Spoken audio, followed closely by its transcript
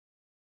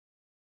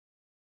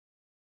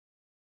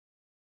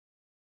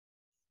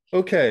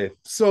Okay,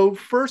 so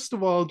first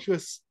of all,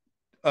 just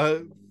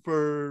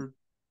for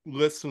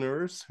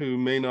listeners who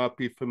may not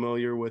be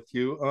familiar with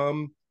you,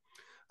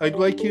 I'd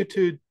like you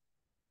to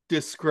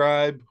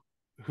describe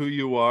who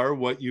you are,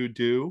 what you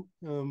do,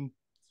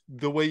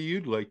 the way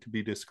you'd like to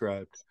be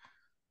described.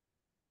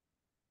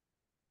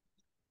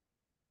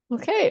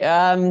 Okay.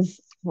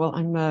 Well,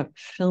 I'm a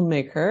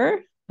filmmaker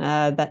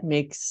that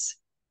makes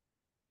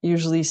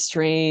usually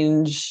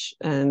strange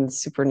and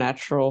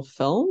supernatural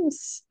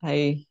films.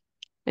 I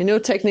know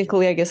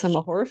technically, I guess I'm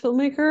a horror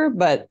filmmaker,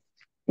 but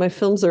my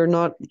films are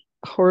not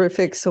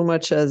horrific so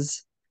much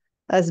as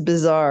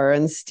bizarre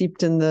and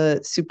steeped in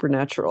the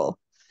supernatural.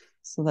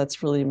 So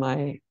that's really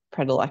my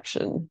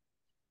predilection.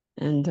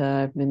 And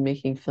I've been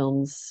making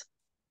films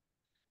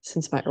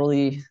since my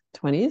early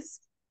 20s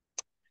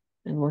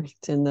and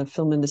worked in the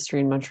film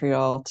industry in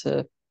Montreal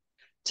to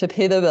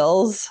pay the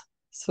bills,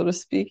 so to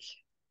speak.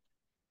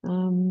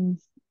 Um,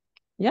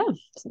 yeah,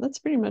 so that's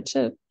pretty much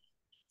it.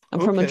 I'm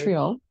from Okay,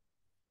 Montreal,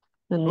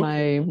 and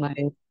okay, my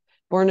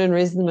born and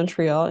raised in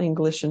Montreal,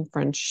 English and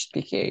French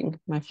speaking.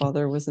 My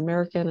father was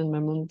American, and my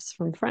mom's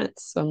from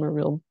France, so I'm a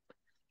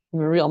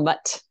real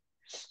mutt.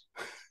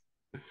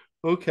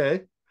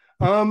 okay.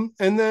 And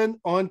then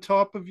on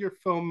top of your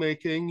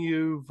filmmaking,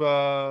 you've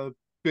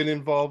been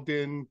involved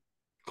in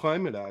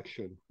climate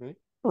action, right?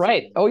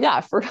 Right. Oh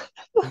yeah, for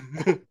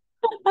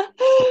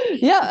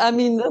yeah, I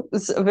mean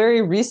it's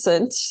very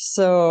recent.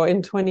 So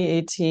in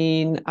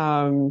 2018,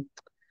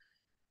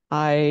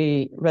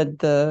 I read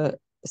the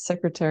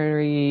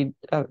Secretary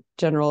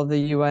General of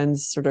the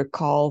UN's sort of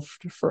call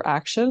for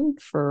action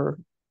for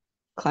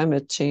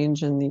climate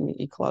change and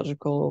the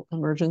ecological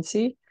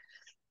emergency.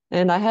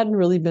 And I hadn't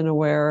really been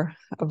aware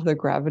of the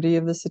gravity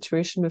of the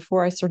situation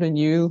before. I sort of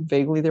knew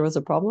vaguely there was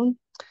a problem.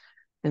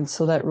 And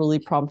so that really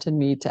prompted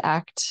me to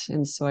act.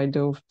 And so I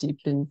dove deep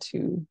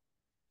into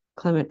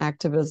climate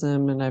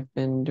activism, and I've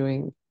been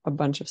doing a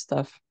bunch of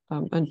stuff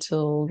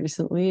until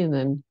recently. And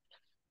then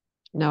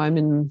now I'm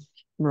in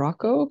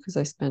Morocco because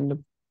I spend a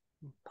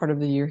part of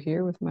the year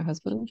here with my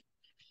husband.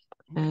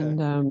 Okay.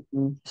 And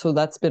so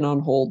that's been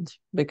on hold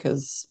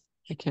because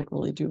I can't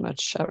really do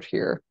much out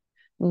here.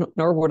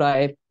 Nor would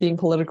I. Being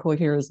political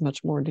here is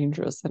much more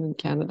dangerous than in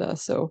Canada.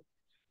 So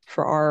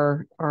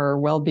for our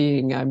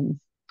well-being,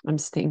 I'm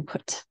staying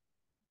put.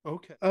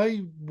 Okay.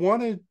 I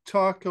want to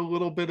talk a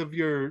little bit of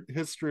your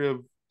history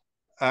of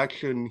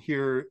action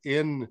here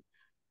in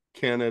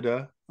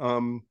Canada.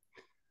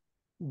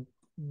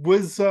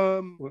 Was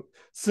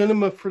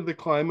Cinema for the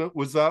Climate,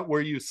 was that where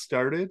you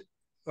started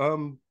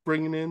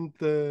bringing in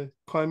the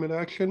climate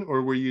action,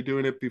 or were you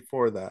doing it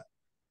before that?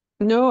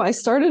 No, I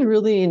started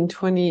really in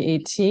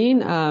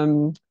 2018.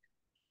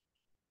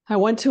 I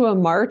went to a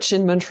march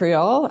in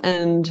Montreal,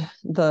 and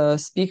the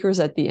speakers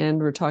at the end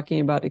were talking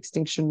about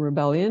Extinction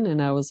Rebellion,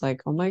 and I was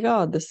like, "Oh my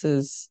God, this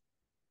is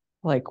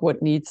like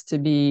what needs to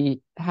be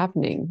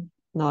happening."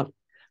 Not,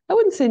 I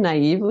wouldn't say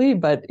naively,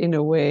 but in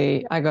a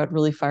way, I got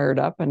really fired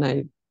up, and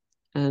I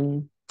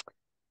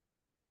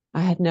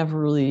had never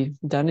really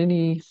done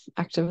any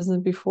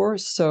activism before,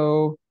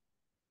 so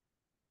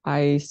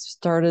I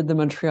started the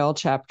Montreal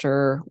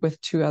chapter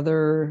with two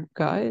other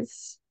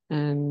guys,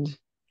 and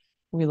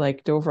we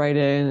like dove right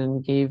in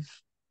and gave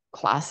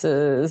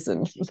classes,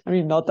 and I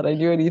mean, not that I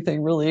knew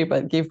anything really,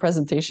 but gave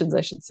presentations,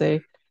 I should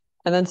say,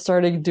 and then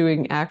started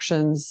doing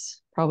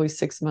actions probably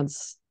 6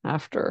 months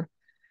after.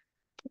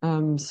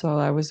 So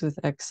I was with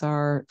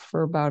XR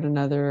for about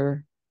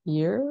another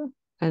year,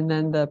 and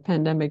then the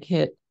pandemic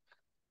hit,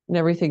 and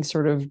everything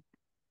sort of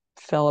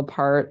fell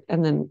apart.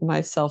 And then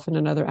myself and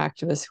another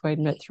activist who I'd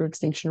met through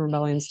Extinction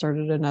Rebellion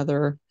started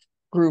another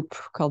group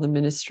called the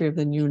Ministry of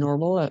the New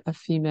Normal, a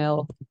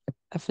female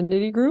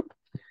affinity group.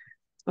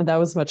 And that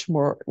was much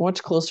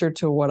closer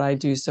to what I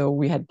do. So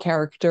we had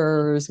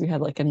characters, we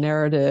had like a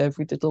narrative,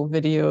 we did little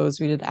videos,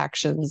 we did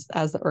actions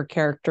as our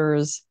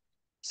characters.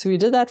 So we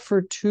did that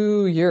for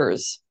 2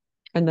 years.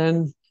 And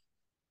then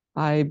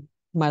I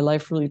my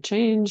life really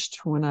changed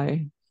when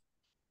I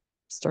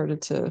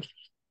started to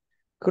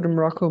go to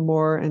Morocco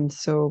more. And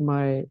so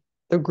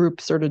the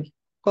group sort of,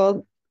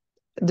 well,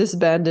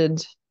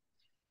 disbanded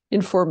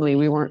informally.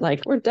 We weren't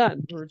like, we're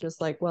done. We were just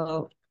like,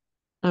 well,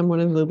 I'm one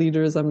of the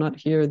leaders. I'm not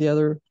here. The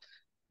other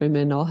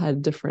women all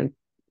had different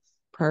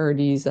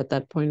priorities at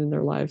that point in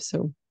their lives.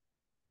 So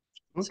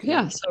Okay.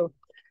 yeah, so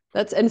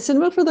that's and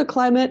Cinema for the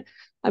Climate.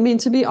 I mean,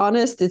 to be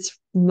honest, it's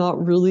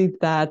not really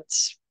that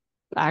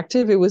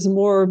active. It was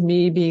more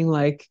me being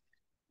like,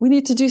 we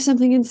need to do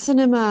something in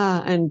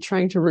cinema and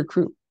trying to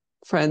recruit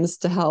friends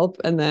to help,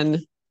 and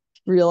then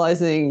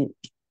realizing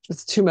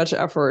it's too much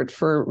effort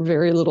for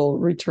very little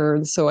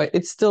return. So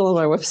it's still on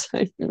my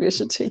website. Maybe I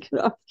should take it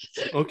off.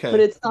 But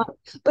Okay. it's not.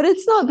 But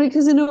it's not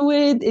because in a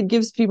way it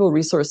gives people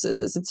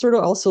resources. It's sort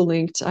of also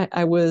linked.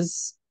 I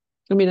was.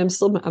 I mean, I'm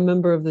still a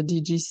member of the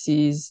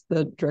DGC's,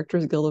 the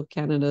Directors Guild of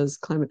Canada's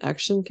Climate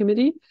Action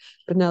Committee.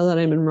 But now that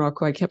I'm in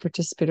Morocco, I can't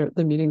participate.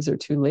 The meetings are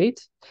too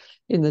late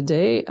in the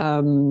day.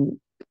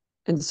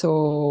 And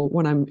so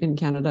when I'm in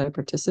Canada, I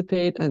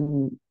participate.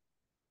 And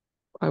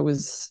I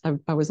was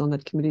on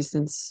that committee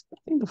since I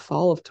think the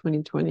fall of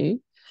 2020.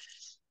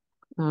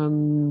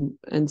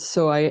 And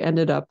so I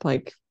ended up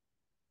like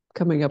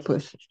coming up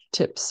with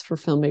tips for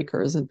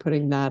filmmakers and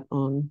putting that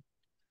on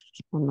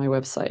my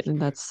website,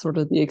 and that's sort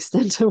of the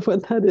extent of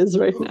what that is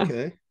right now.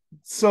 Okay.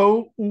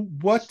 So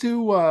what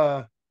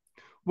do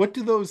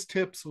those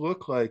tips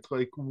look like?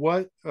 Like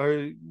what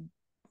are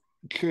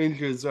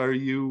changes are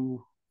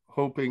you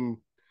hoping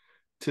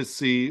to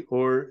see,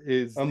 or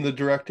is the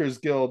Directors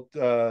Guild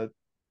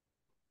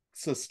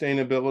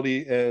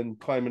Sustainability and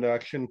Climate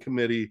Action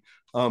Committee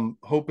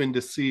hoping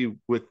to see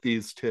with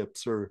these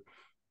tips, or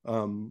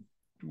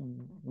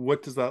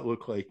what does that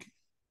look like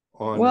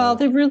on Well,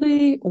 they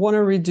really want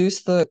to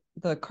reduce the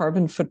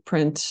carbon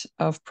footprint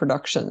of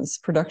productions.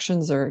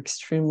 Productions are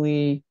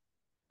extremely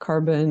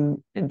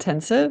carbon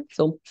intensive,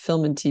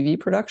 film and TV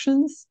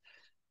productions.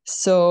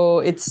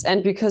 So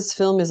and because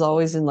film is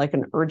always in like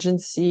an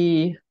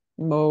urgency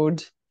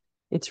mode,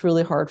 it's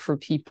really hard for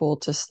people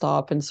to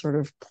stop and sort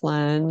of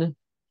plan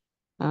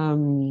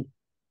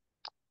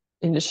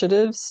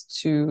initiatives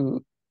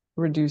to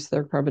reduce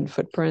their carbon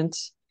footprint.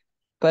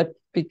 But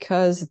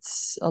because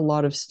it's a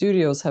lot of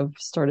studios have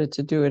started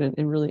to do it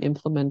and really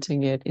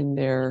implementing it in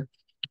their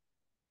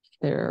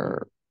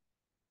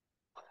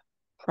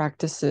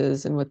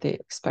practices and what they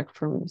expect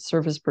from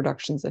service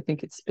productions, I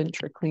think it's been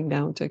trickling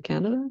down to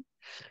Canada.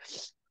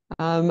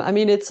 I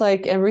mean, it's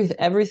like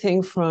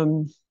everything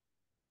from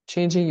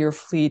changing your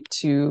fleet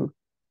to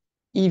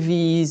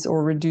EVs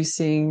or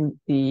reducing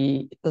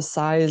the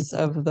size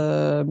of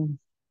the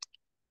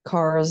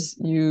cars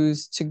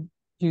used to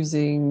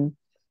using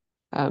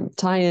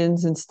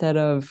tie-ins instead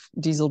of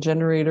diesel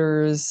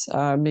generators,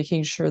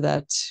 making sure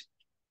that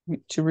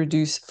to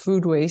reduce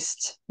food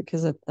waste,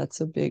 because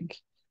that's a big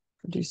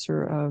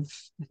producer of,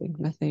 I think,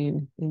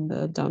 methane in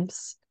the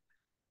dumps,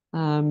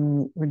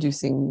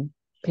 reducing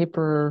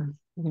paper,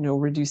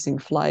 reducing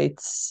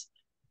flights.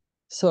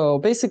 So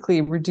basically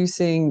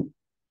reducing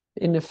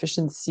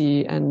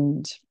inefficiency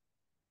and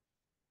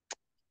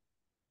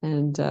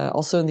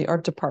also in the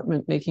art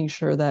department, making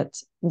sure that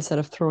instead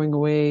of throwing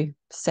away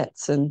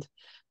sets and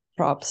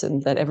props,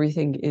 and that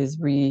everything is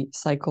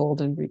recycled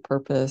and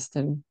repurposed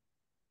and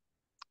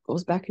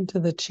goes back into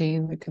the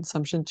chain, the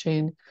consumption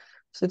chain.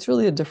 So it's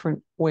really a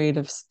different way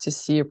to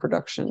see a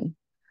production.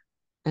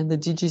 And the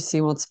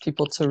DGC wants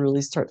people to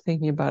really start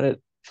thinking about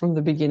it from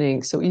the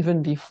beginning. So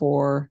even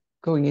before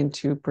going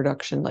into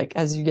production, like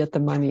as you get the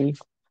money,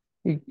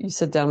 you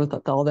sit down with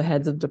all the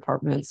heads of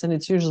departments, and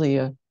it's usually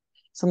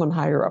someone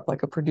higher up,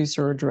 like a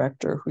producer or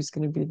director, who's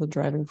going to be the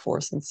driving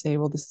force and say,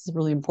 well, this is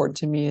really important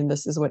to me, and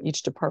this is what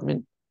each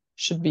department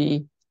should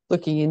be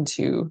looking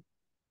into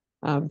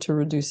to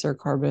reduce their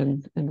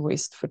carbon and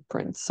waste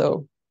footprint.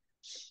 So,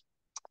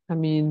 I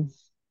mean,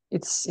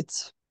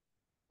 it's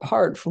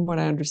hard from what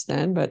I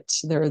understand, but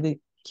they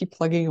keep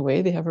plugging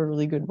away. They have a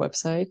really good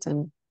website,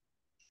 and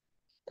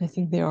I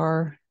think they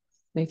are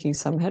making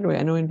some headway.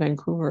 I know in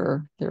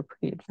Vancouver they're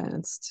pretty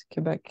advanced.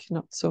 Quebec,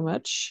 not so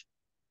much.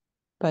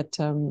 But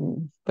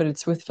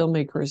it's with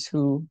filmmakers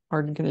who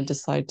aren't going to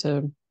decide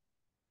to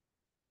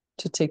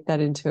take that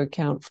into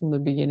account from the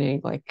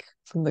beginning, like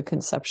from the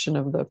conception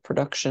of the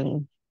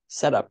production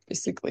setup,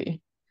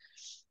 basically.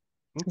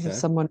 Okay.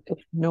 If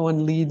no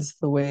one leads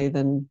the way,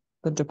 then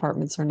the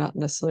departments are not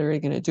necessarily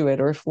going to do it.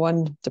 Or if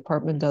one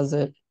department does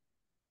it,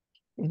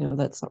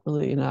 that's not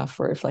really enough.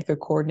 Or if like a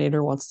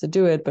coordinator wants to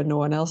do it, but no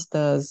one else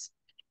does,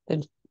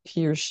 then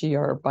he or she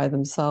are by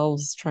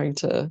themselves trying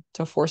to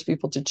force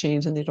people to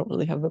change, and they don't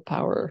really have the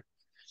power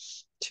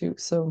to.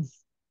 So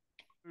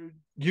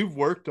you've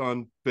worked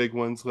on big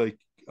ones, like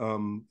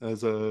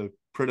as a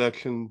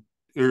production,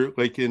 or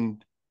like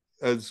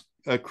as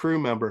a crew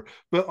member,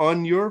 but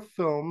on your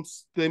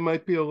films they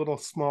might be a little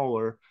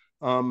smaller.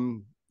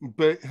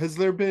 But has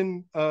there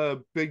been a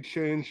big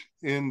change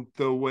in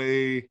the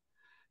way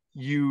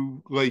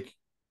you like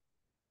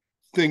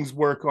things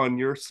work on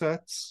your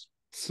sets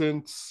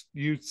since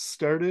you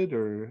started,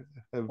 or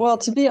Well,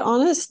 to be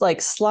honest, like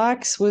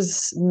Slaxx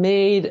was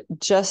made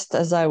just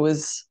as I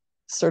was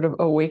sort of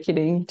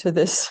awakening to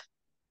this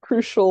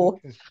crucial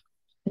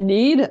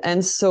need.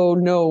 And so,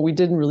 no, we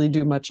didn't really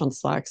do much on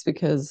Slaxx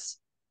because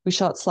we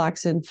shot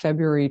Slaxx in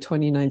February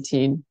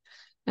 2019,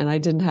 and I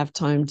didn't have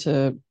time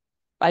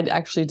I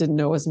actually didn't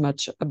know as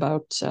much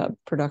about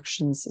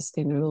production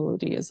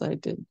sustainability as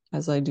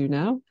I do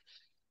now.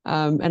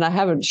 And I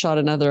haven't shot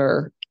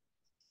another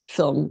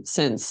film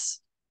since.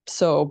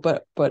 So,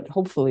 but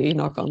hopefully,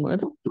 knock on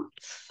wood,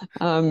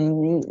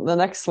 the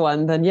next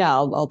one, then yeah,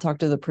 I'll talk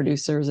to the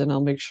producers and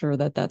I'll make sure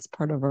that that's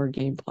part of our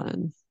game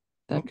plan,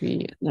 that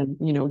we then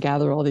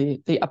gather all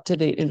the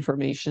up-to-date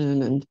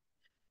information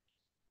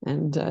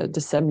and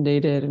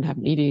disseminate it and have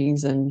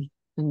meetings and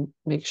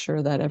make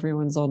sure that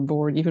everyone's on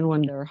board, even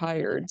when they're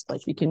hired.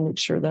 Like we can make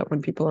sure that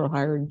when people are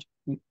hired,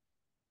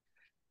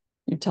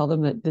 you tell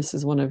them that this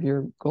is one of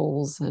your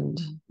goals, and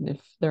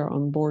if they're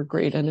on board,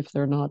 great, and if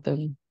they're not,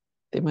 then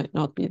they might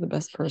not be the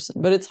best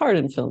person. But it's hard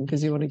in film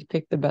because you want to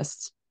pick the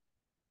best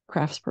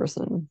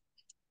craftsperson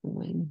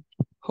and then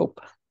hope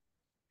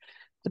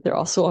but they're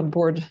also on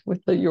board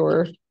with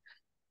your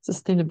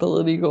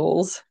sustainability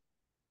goals.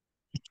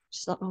 Which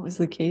is not always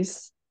the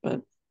case,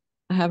 but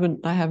I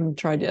haven't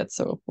tried yet,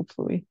 so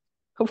hopefully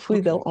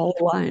they'll all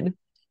align.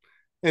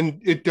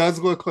 And it does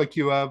look like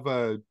you have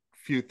a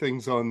few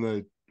things on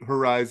the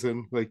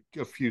horizon, like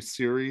a few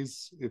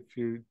series, if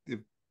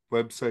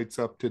website's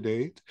up to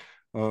date,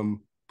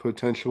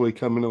 potentially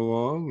coming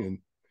along.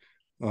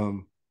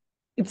 And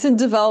it's in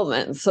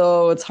development,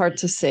 so it's hard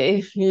to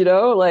say,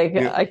 like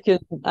yeah.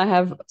 I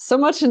have so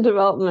much in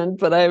development,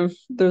 but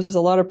there's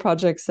a lot of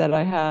projects that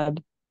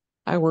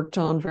I worked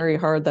on very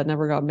hard that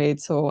never got made.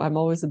 So I'm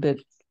always a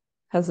bit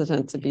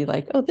hesitant to be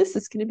like, oh, this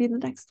is going to be the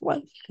next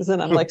one. Because then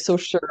I'm like so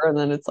sure. And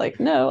then it's like,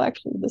 no,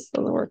 actually, this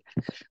doesn't work.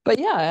 But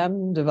yeah,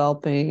 I'm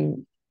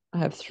developing. I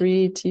have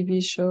 3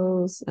 TV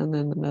shows and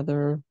then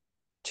another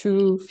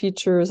 2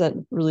 features at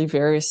really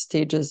various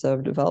stages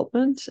of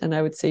development. And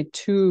I would say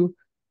 2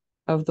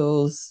 of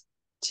those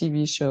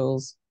TV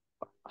shows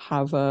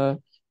have a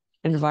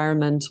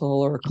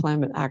environmental or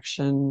climate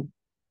action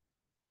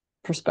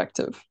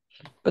perspective.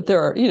 But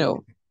there are,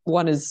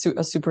 one is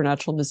a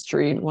supernatural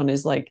mystery, and one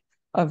is like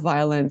a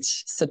violent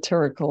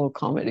satirical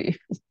comedy.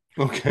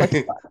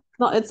 Okay.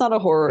 It's not a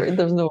horror.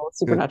 There's no Yeah.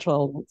 supernatural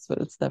elements, but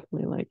it's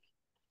definitely like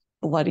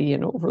bloody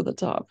and over the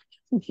top.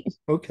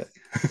 Okay.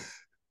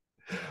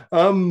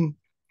 um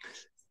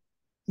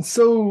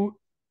so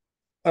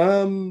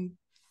um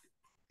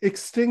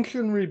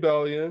Extinction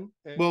Rebellion.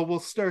 Well, we'll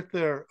start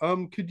there.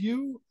 Could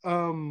you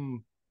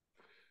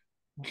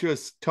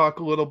just talk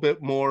a little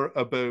bit more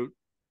about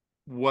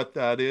what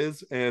that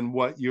is and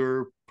what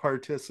your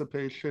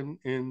participation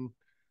in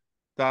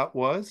that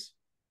was?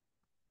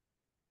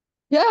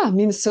 Yeah, I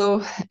mean,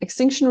 so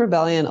Extinction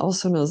Rebellion,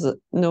 also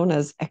known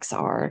as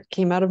XR,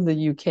 came out of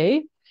the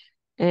UK,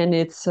 and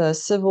it's a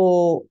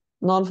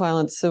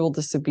nonviolent civil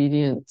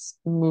disobedience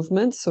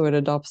movement. So it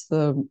adopts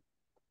the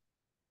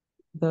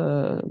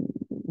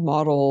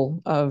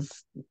model of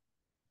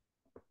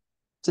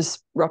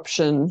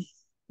disruption,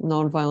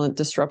 nonviolent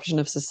disruption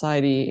of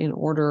society in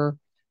order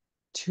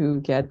to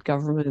get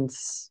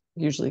governments,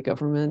 usually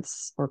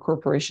governments or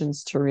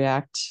corporations, to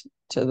react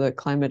to the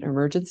climate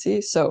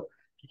emergency. So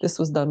this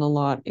was done a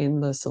lot in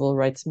the civil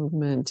rights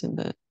movement, in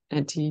the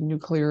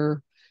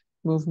anti-nuclear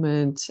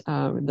movement,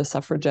 the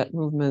suffragette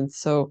movement.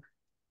 So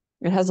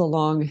it has a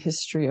long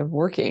history of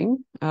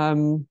working.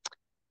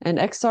 And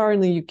XR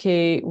in the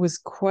UK was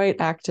quite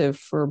active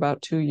for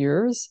about 2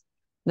 years.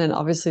 Then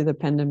obviously the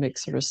pandemic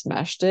sort of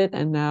smashed it.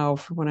 And now,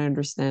 from what I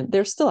understand,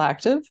 they're still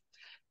active,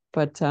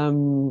 but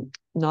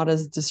not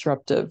as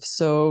disruptive.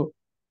 So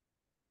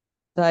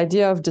the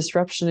idea of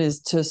disruption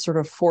is to sort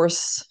of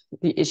force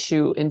the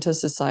issue into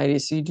society.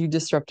 So you do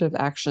disruptive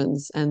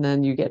actions and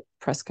then you get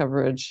press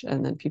coverage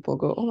and then people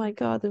go, oh my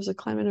God, there's a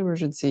climate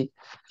emergency.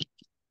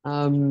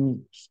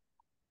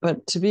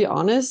 But to be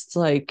honest,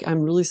 like, I'm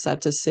really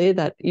sad to say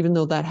that even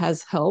though that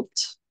has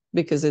helped,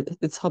 because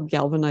it's helped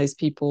galvanize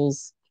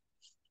people's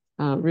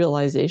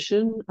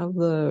realization of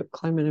the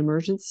climate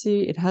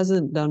emergency, it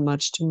hasn't done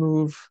much to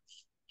move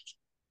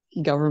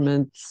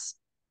governments,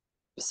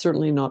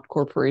 certainly not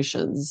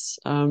corporations.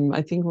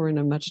 I think we're in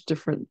a much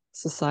different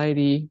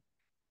society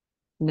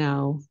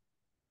now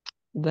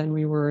than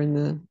we were in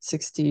the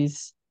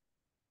 60s.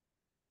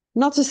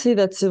 Not to say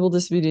that civil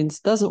disobedience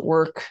doesn't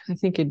work. I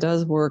think it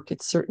does work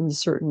at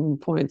certain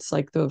points,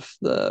 like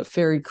the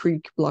Ferry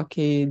Creek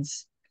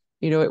blockades.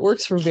 It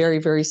works for very,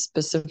 very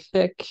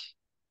specific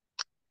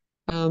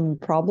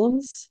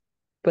problems,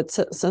 but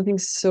something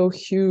so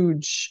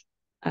huge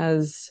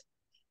as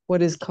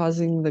what is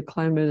causing the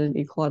climate and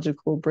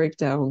ecological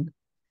breakdown,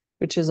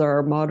 which is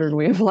our modern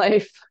way of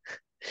life,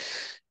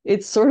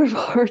 it's sort of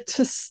hard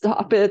to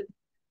stop it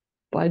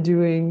by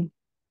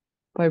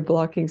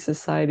blocking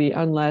society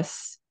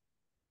unless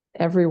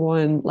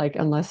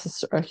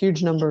unless a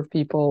huge number of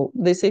people,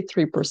 they say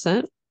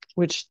 3%,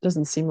 which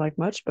doesn't seem like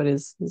much, but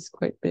is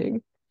quite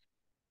big,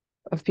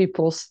 of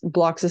people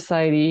block the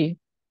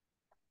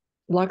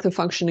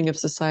functioning of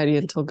society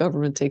until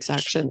government takes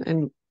action.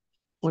 And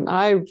when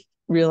I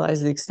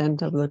realized the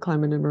extent of the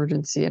climate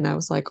emergency, and I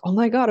was like, oh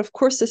my God, of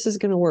course this is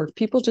going to work.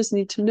 People just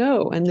need to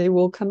know, and they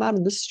will come out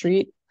of the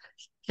street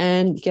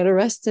and get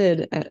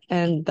arrested.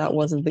 And that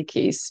wasn't the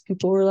case.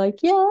 People were like,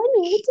 yeah, I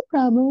know it's a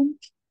problem,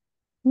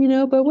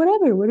 but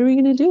whatever, what are we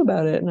going to do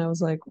about it? And I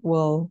was like,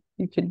 well,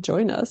 you could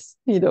join us,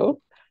 And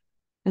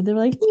they're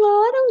like, well,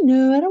 I don't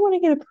know. I don't want to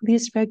get a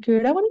police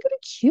record. I want to go to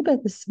Cuba.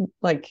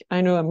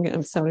 I know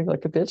I'm sounding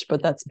like a bitch,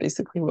 but that's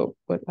basically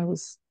what I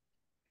was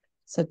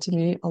said to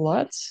me a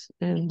lot.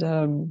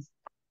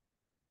 And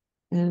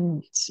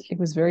it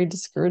was very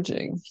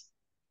discouraging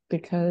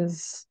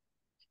because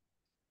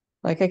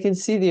I can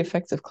see the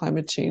effects of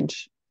climate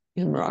change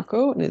in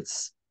Morocco, and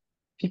it's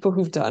people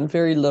who've done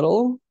very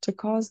little to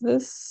cause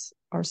this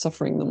are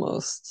suffering the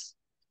most,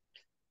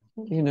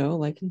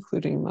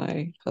 including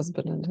my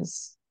husband and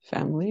his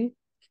family,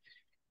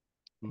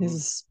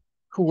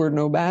 who were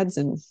nomads,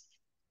 and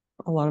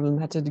a lot of them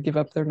had to give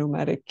up their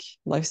nomadic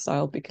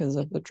lifestyle because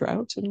of the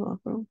drought in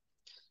Morocco.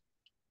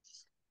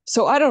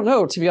 So I don't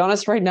know, to be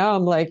honest, right now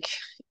I'm like,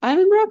 I'm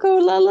in Morocco,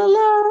 la la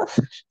la.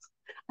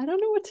 I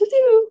don't know what to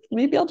do.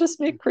 Maybe I'll just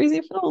make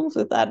crazy films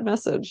with that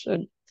message.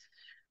 And,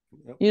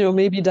 Yep.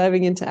 maybe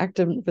diving into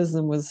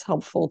activism was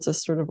helpful to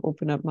sort of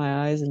open up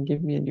my eyes and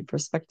give me a new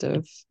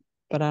perspective.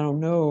 But I don't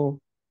know,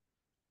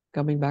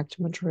 coming back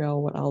to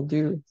Montreal, what I'll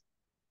do,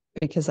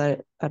 because I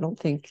don't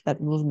think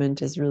that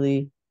movement is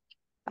really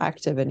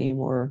active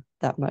anymore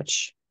that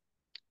much.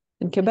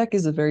 And Quebec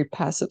is a very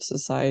passive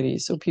society,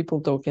 so people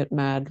don't get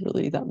mad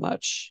really that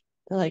much.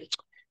 They're like,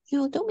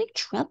 don't make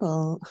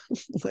trouble.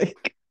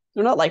 Like,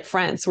 they're not like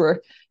France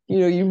where,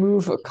 you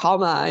move a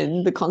comma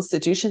in the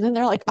constitution and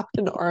they're like up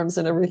in arms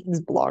and everything's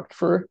blocked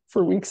for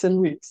weeks and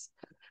weeks,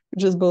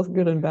 which is both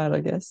good and bad, I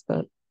guess.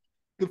 But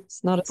The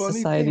it's not a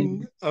funny society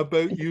thing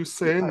about you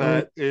saying environment.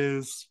 that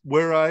is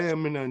where I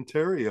am in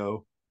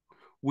Ontario,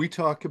 we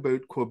talk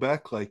about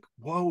Quebec like,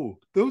 whoa,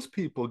 those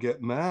people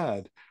get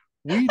mad.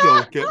 We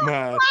don't get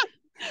mad.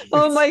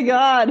 Oh It's my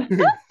God.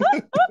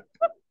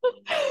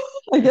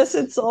 I guess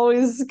it's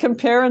always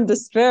compare and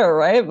despair,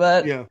 right?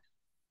 But yeah,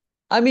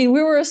 I mean,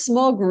 we were a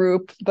small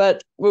group,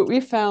 but what we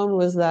found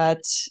was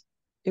that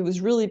it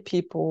was really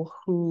people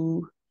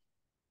who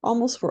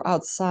almost were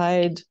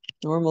outside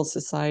normal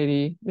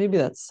society. Maybe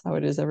that's how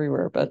it is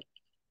everywhere, but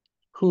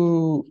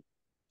who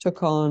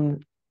took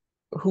on,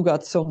 who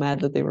got so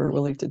mad that they were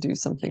willing to do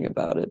something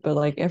about it. But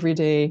like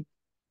everyday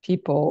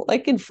people,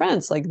 like in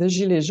France, like the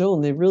Gilets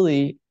jaunes, they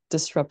really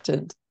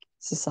disrupted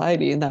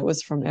society, and that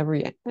was from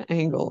every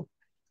angle.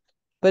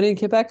 But in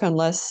Quebec,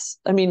 unless,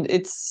 I mean,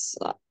 it's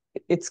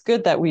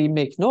good that we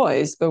make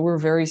noise, but we're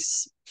very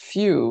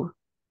few.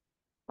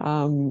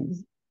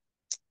 Um,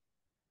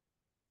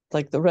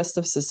 like the rest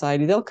of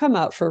society, they'll come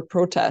out for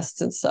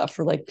protests and stuff,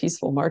 for like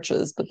peaceful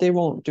marches, but they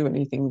won't do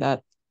anything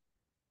that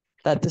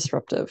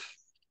disruptive.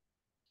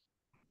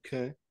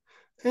 okay.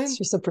 It's And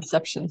just a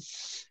perception,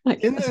 I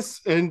in guess.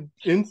 this and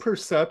in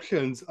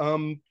perceptions,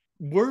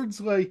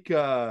 words like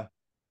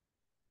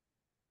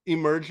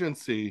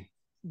emergency,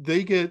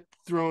 they get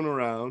thrown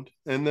around,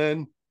 and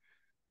then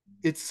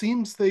it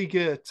seems they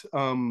get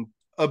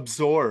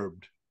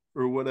absorbed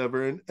or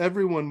whatever, and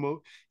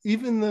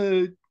even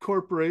the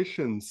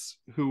corporations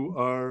who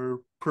are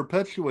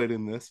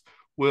perpetuating this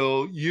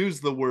will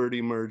use the word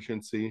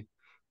emergency,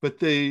 but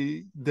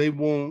they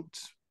won't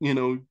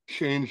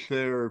change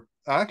their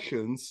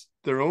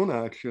own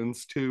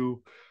actions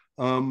to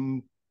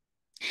um,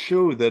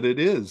 show that it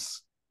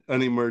is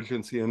an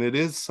emergency and it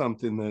is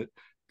something that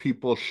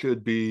people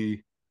should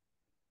be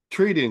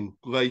treating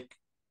like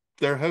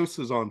their house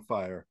is on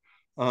fire.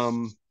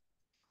 Um,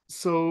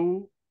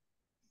 so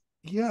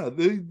yeah,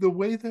 the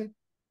way that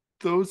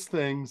those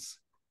things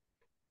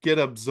get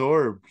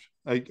absorbed,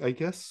 I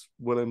guess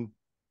what I'm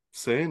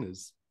saying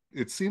is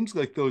it seems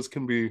like those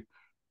can be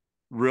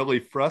really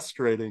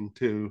frustrating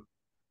to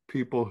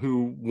people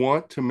who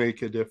want to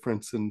make a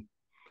difference. And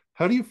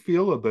how do you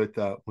feel about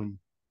that when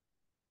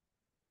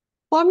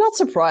Well, I'm not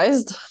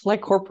surprised.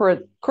 Like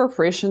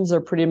corporations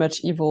are pretty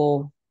much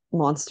evil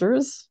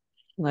monsters.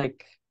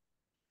 Like,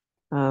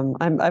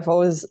 I've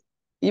always,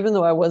 even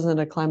though I wasn't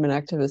a climate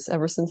activist,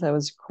 ever since I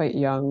was quite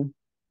young,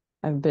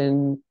 I've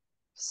been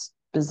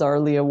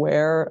bizarrely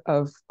aware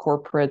of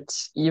corporate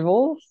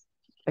evil.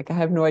 Like, I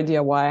have no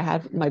idea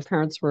why. My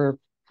parents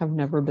have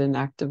never been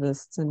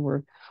activists and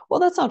were, well,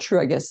 that's not true.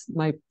 I guess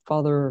my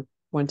father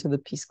went to the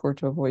Peace Corps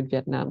to avoid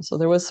Vietnam. So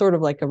there was sort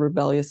of like a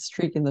rebellious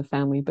streak in the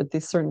family, but they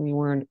certainly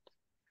weren't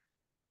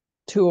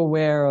too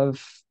aware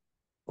of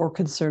or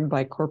concerned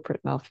by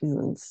corporate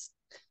malfeasance.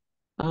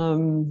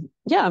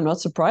 Yeah, I'm not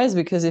surprised,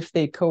 because if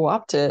they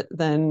co-opt it,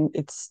 then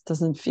it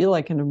doesn't feel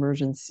like an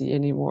emergency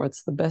anymore.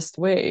 It's the best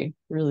way,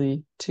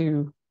 really,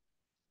 to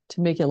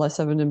make it less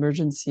of an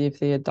emergency if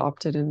they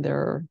adopt it in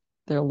their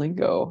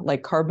lingo,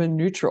 like carbon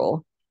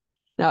neutral.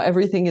 Now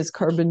everything is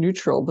carbon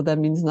neutral, but that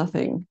means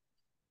nothing.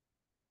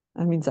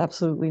 That means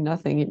absolutely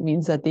nothing. It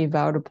means that they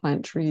vow to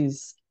plant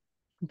trees.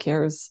 Who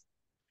cares?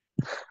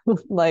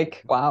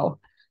 Like, wow.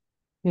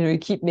 You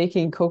keep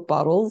making Coke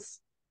bottles,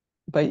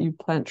 but you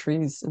plant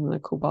trees and the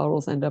Coke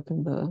bottles end up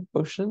in the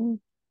ocean,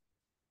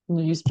 and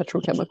you use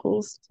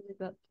petrochemicals to make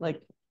that.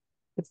 Like,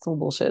 it's so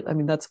bullshit. I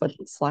mean, that's what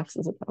Slaxx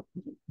is about.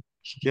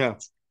 yeah,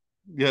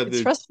 yeah,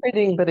 It's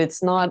frustrating, but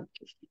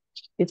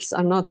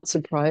I'm not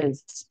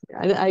surprised.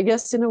 I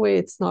guess in a way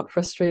it's not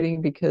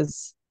frustrating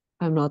because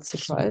I'm not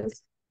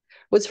surprised.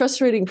 What's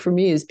frustrating for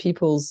me is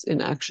people's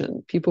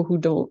inaction, people who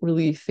don't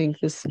really think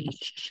this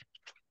is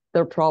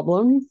their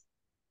problem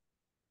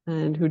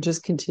and who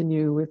just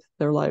continue with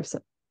their lives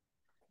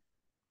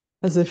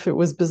as if it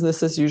was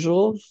business as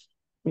usual,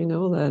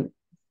 that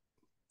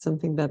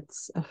something that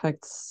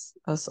affects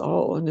us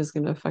all and is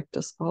going to affect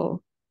us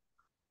all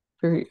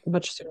very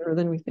much sooner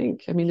than we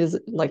think. I mean, is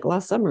it like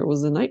last summer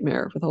was a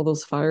nightmare with all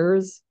those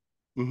fires?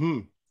 mm-hmm,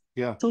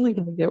 yeah. It's only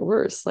going to get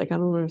worse. Like, I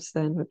don't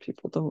understand what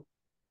people don't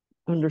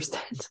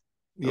understand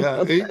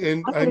Yeah, about that. It's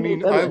and not I going to get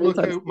mean, better I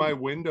look anytime out my soon.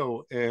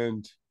 window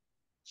and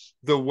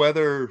the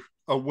weather,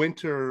 a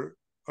winter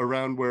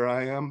around where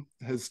I am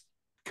has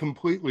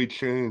completely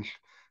changed.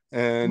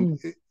 And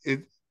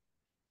Mm.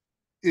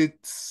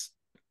 it's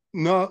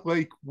not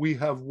like we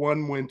have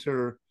one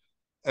winter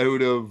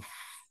out of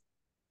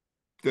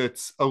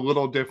that's a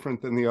little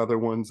different than the other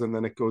ones, and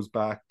then it goes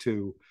back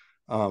to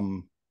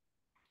um,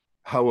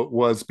 how it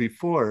was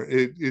before.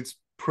 It's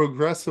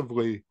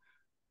progressively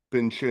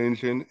been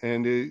changing,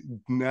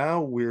 and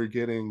now we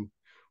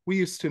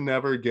used to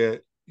never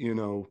get,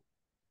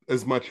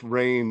 as much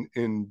rain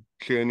in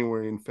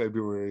January and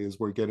February as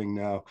we're getting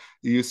now.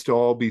 It used to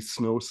all be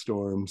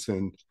snowstorms,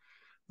 and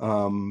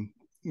um,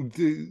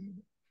 the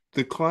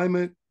the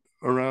climate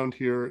around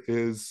here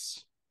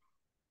is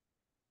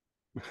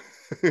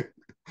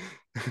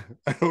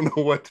I don't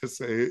know what to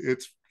say.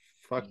 It's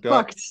fucked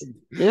up. Fucked.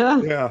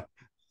 Yeah. Yeah.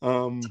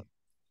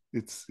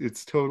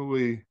 It's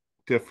totally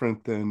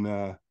different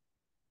than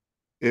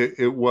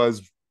it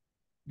was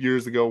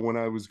years ago when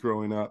I was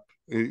growing up.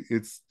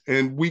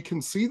 And we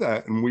can see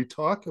that and we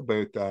talk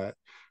about that,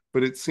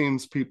 but it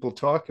seems people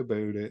talk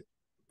about it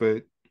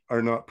but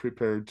are not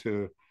prepared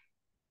to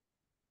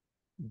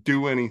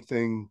do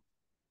anything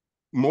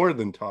more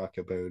than talk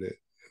about it.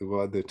 A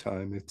lot of the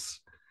time it's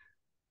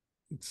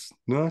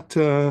not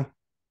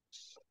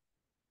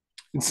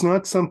it's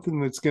not something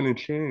that's going to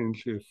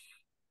change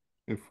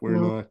if we're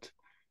No.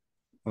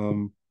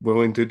 not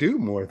willing to do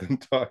more than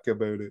talk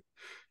about it.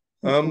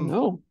 Um,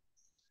 No.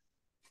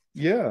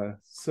 yeah.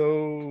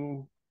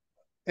 So,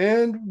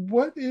 and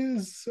what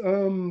is?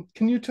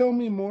 Can you tell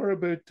me more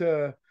about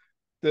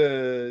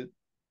the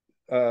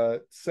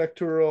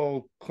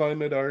Sectoral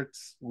Climate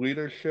Arts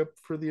Leadership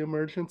for the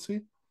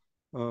emergency?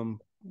 Um,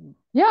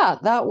 Yeah,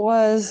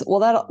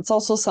 it's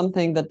also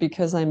something that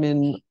because I'm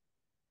in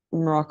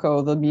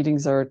Morocco, the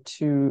meetings are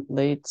too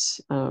late.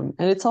 And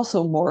it's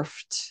also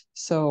morphed.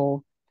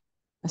 So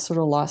I sort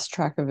of lost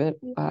track of it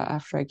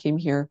after I came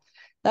here.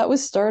 That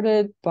was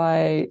started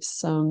by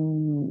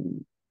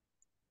some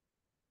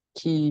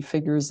key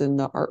figures in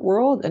the art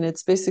world. And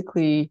it's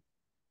basically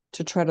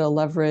to try to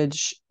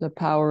leverage the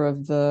power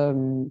of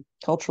the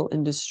cultural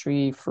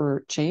industry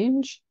for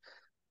change.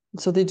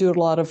 So they do a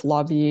lot of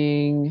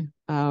lobbying.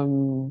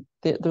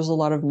 There's a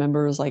lot of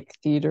members like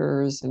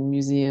theaters and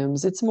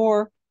museums. It's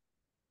more,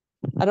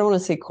 I don't want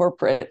to say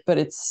corporate, but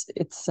it's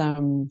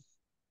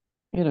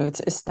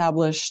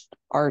established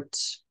art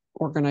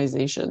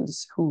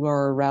organizations who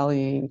are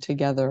rallying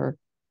together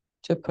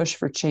to push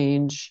for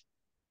change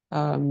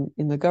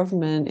in the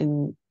government,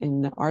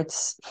 in the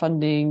arts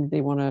funding.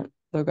 They want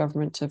the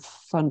government to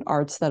fund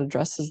arts that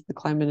addresses the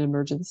climate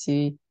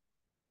emergency.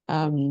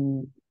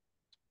 Um,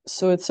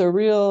 so it's a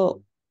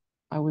real,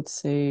 I would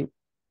say,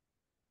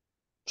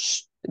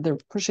 they're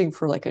pushing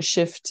for like a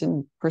shift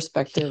in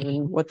perspective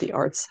and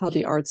how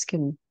the arts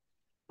can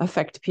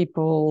affect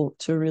people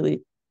to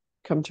really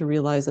come to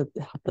realize that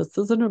this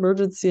is an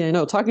emergency. I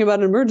know talking about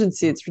an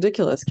emergency, it's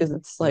ridiculous because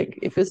it's like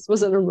if this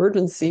was an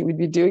emergency, we'd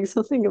be doing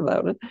something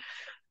about it.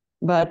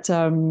 But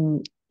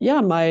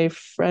yeah, my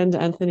friend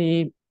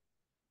Anthony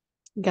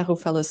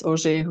Garoufelis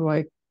Auger, who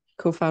I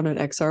co-founded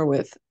XR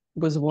with,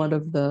 was one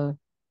of the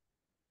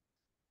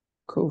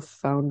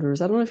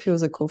co-founders. I don't know if he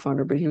was a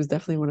co-founder, but he was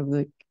definitely one of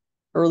the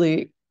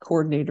early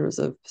coordinators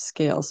of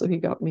Scale. So he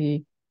got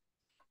me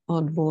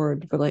on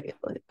board. But like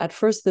at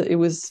first, it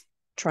was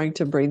trying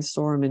to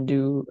brainstorm and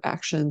do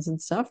actions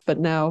and stuff. But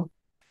now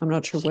I'm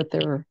not sure what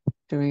they're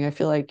doing. I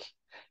feel like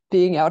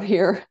being out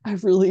here,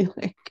 I've really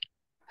like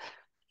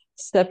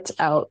stepped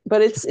out.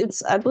 But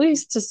it's at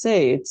least to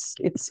say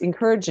it's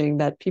encouraging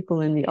that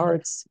people in the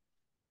arts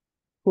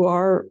who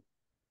are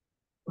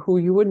who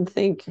you wouldn't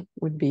think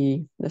would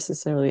be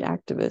necessarily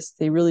activists,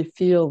 they really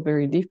feel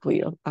very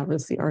deeply.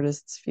 Obviously,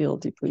 artists feel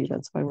deeply.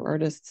 That's why we're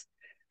artists.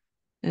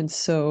 And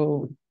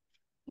so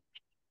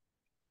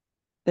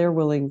they're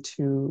willing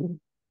to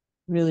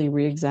really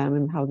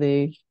re-examine how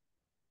they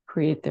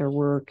create their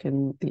work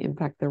and the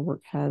impact their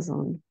work has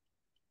on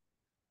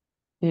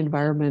the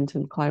environment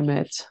and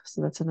climate.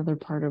 So that's another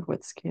part of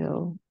what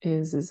Scale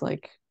is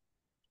like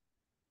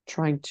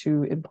trying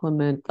to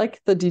implement, like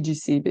the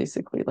DGC,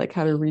 basically, like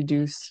how to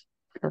reduce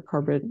our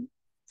carbon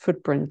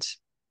footprint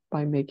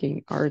by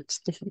making art,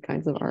 different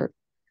kinds of art.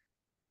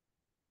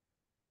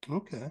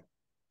 okay. And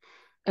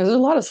there's a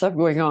lot of stuff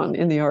going on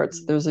in the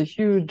arts. There's a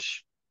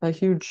huge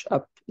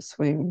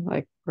upswing,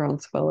 like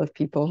groundswell of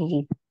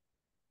people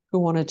who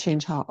want to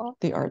change how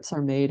the arts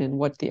are made and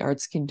what the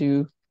arts can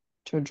do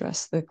to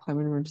address the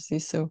climate emergency.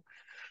 So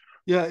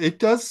Yeah, it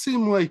does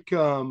seem like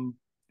in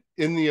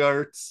the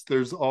arts,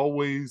 there's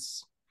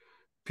always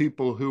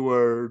people who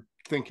are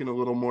thinking a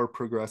little more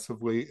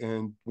progressively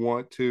and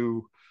want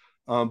to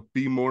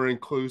be more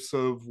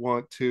inclusive,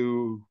 want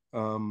to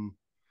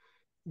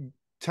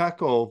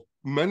tackle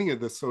many of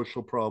the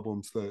social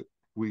problems that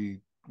we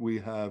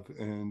have,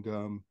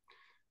 and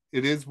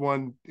it is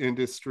one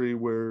industry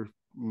where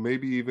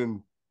maybe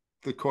even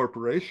the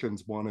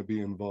corporations want to be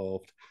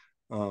involved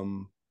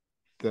um,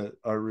 that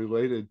are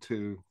related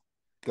to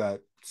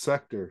that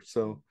sector.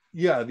 So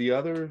yeah, the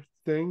other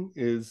thing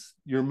is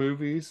your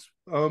movies.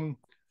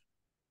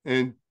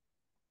 And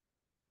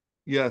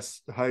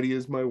yes, Heidi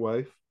is my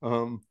wife.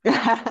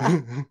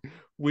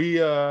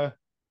 We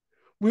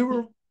we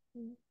were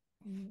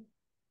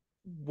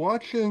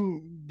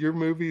watching your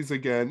movies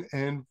again,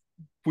 and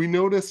we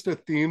noticed a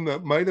theme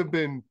that might have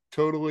been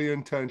totally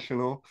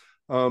intentional,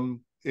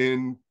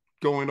 in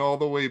going all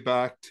the way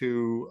back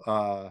to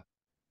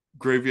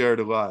Graveyard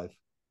Alive,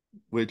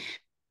 which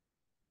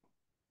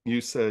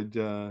you said,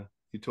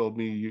 you told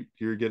me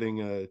you're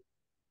getting a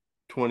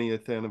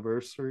 20th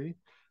anniversary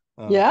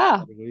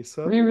Yeah, release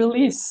of.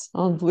 re-release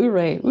on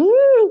Blu-ray.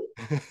 Woo!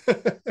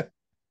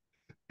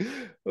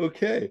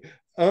 Okay.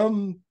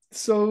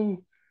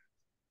 So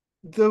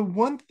the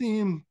one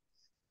theme,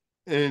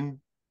 and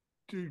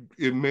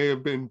it may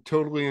have been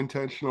totally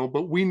intentional,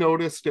 but we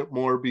noticed it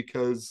more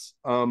because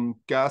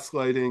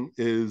gaslighting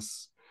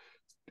is,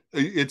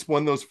 it's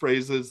one of those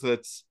phrases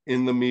that's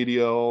in the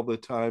media all the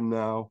time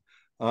now.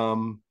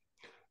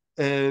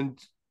 And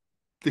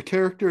the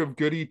character of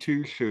Goody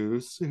Two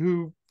Shoes,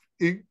 who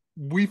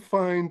we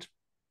find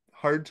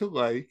hard to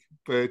like,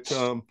 but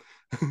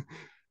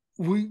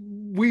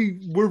we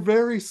were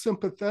very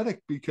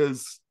sympathetic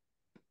because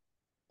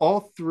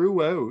all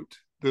throughout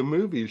the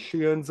movie,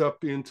 she ends up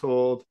being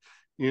told,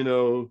 you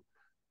know,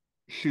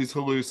 she's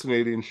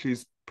hallucinating,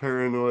 she's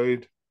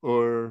paranoid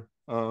or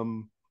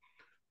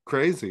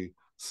crazy.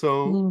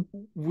 So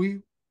Mm.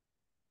 we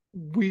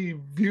we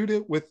viewed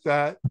it with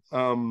that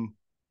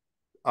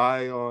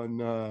eye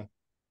on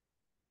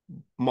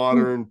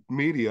modern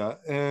media.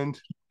 And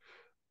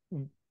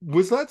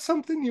was that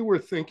something you were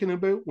thinking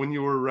about when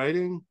you were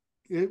writing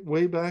it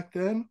way back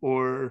then,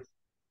 or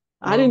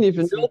I didn't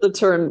even is know it the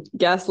term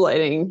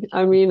gaslighting.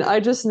 I mean, I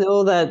just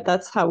know that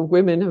that's how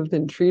women have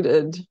been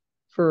treated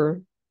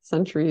for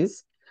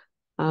centuries.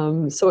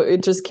 So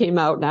it just came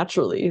out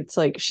naturally. It's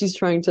like she's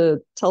trying to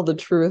tell the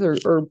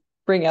truth or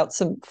bring out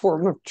some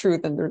form of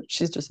truth, and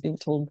she's just being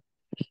told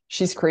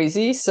she's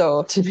crazy.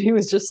 So to me, it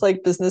was just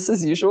like business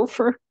as usual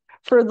for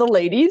the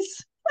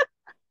ladies,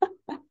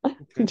 okay?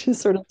 which is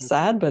sort of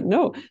sad. But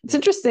no, it's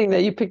interesting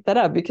that you picked that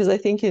up because I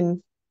think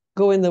in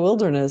Go in the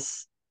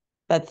Wilderness,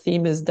 that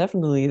theme is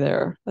definitely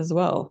there as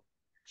well.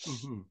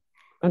 Mm-hmm.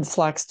 And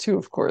Slaxx too,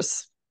 of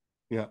course.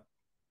 Yeah,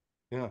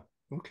 yeah,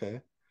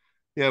 okay.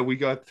 Yeah, we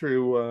got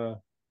through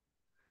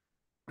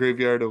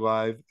Graveyard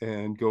Alive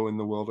and Go in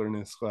the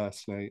Wilderness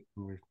last night.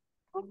 We're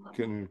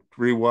gonna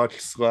rewatch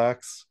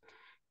Slacks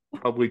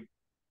probably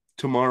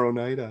tomorrow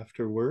night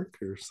after work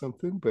or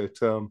something. But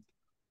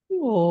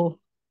Oh,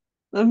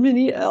 a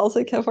mini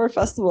Elza Kephart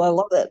festival. I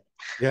love it.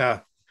 yeah,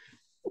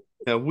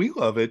 yeah, we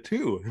love it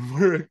too, and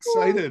we're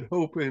excited,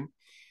 hoping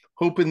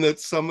that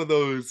some of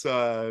those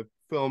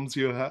films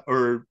you have,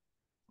 or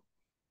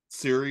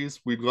series,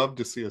 we'd love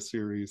to see a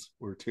series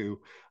or two.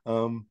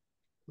 Um,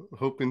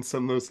 Hoping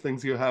some of those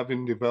things you have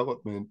in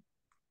development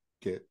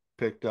get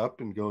picked up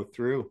and go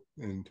through.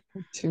 And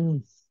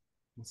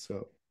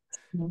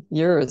so,2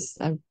 years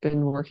I've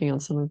been working on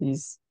some of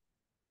these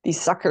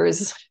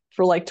suckers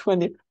for like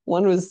 20.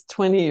 One was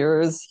 20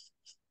 years.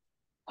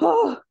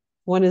 Oh,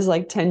 one is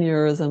like 10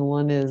 years and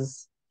one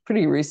is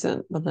pretty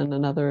recent, but then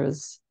another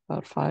is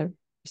about 5 or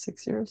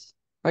 6 years.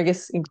 I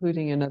guess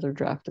including another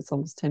draft, it's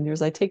almost 10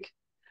 years. I take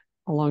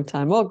a long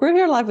time. Well,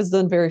 Graveyard Life was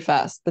done very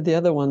fast, but the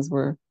other ones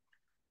were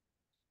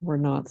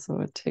not.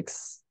 So it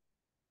takes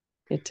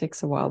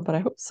a while, but I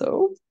hope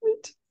so.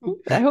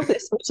 I hope that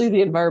especially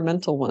the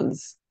environmental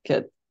ones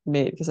get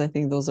made because I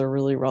think those are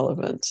really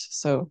relevant.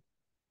 So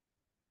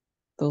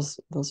those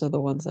are the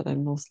ones that I'd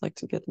most like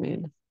to get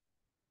made.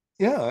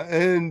 yeah,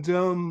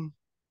 and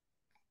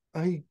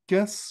I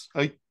guess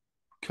I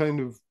kind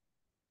of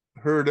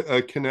heard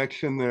a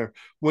connection there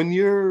when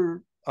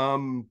you're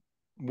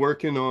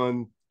working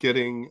on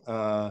getting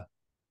a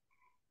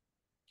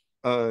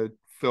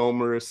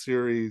film or a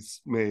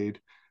series made.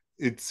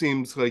 It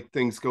seems like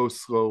things go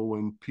slow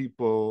and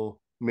people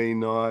may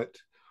not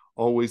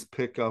always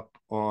pick up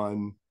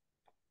on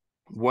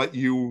what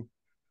you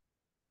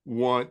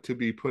want to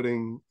be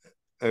putting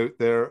out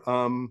there.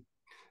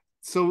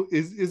 So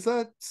is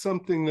that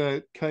something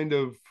that kind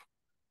of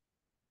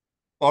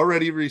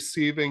already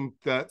receiving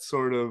that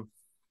sort of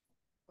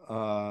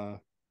uh,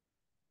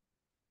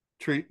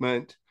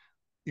 treatment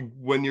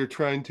when you're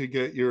trying to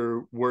get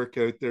your work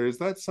out there? Is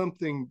that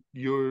something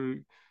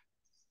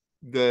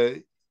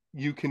that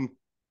you can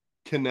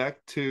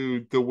connect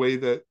to the way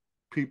that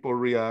people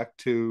react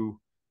to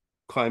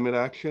climate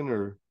action,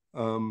 or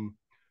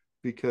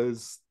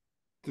because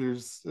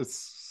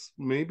there's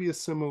maybe a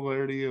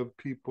similarity of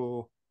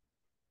people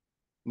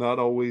not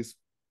always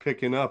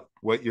picking up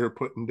what you're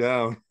putting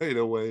down right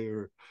away,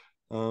 or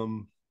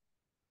um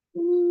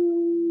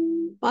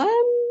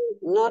I'm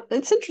not,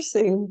 it's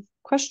interesting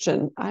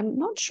question. I'm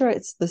not sure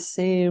it's the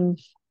same,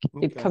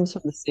 it okay. comes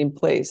from the same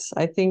place.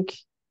 I think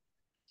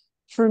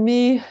for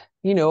me,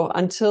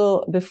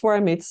 until before I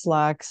made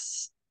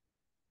Slaxx,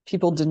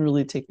 people didn't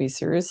really take me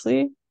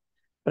seriously.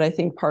 But I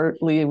think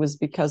partly it was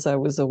because I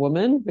was a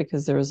woman,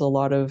 because there was a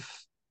lot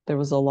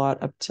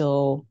up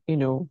till,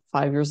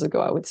 5 years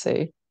ago, I would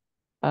say.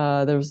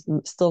 There was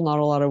still not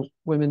a lot of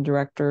women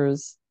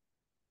directors.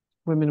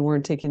 Women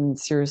weren't taken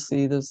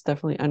seriously. There's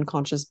definitely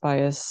unconscious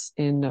bias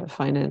in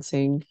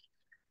financing.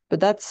 But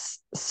that's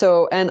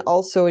so, and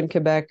also in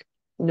Quebec,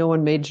 no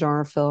one made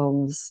genre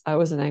films. I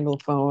was an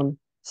Anglophone.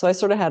 So I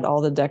sort of had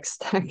all the decks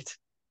stacked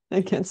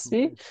against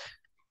me.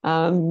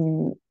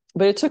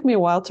 But it took me a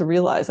while to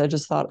realize. I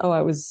just thought, oh,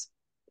 I was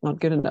not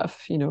good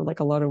enough, like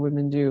a lot of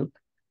women do.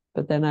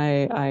 But then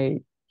I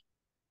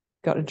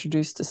got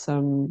introduced to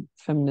some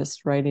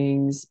feminist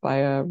writings by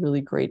a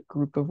really great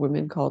group of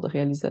women called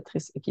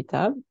Réalisatrices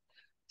Équitables.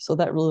 So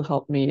that really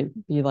helped me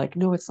be like,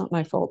 no, it's not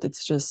my fault.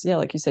 It's just, yeah,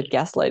 like you said,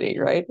 gaslighting,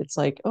 right? It's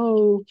like,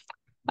 oh,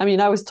 I mean,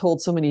 I was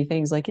told so many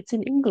things like, it's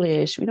in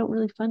English. We don't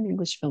really fund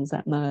English films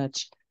that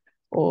much.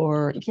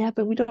 Or, yeah,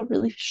 but we don't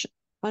really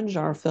fund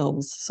genre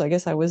films. So I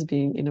guess I was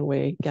being, in a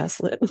way,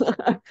 gaslit.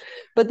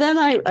 But then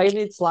I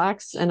made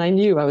Slaxx, and I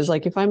knew, I was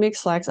like, if I make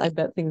Slaxx, I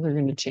bet things are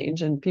going to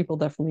change. And people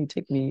definitely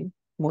take me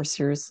more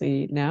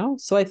seriously now.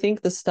 So I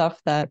think the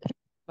stuff that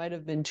might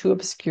have been too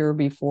obscure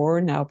before,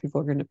 now people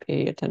are going to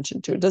pay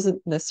attention to. It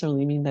doesn't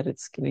necessarily mean that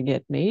it's going to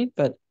get made,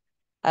 but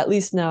at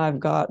least now I've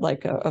got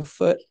like a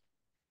foot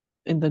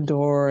in the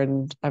door,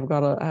 and I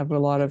have a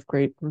lot of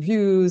great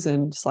reviews,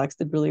 and Slaxx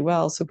did really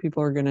well. So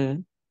people are going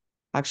to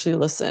actually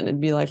listen and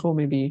be like, oh,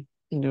 maybe,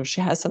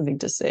 she has something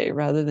to say,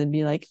 rather than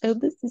be like, oh,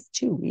 this is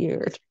too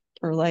weird.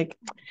 Or like,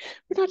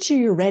 we're not sure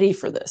you're ready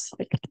for this.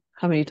 Like,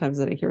 how many times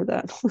did I hear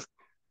that?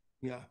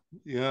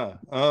 Yeah.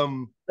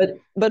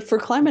 But for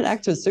climate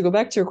activists, to go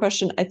back to your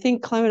question, I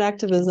think climate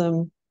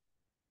activism,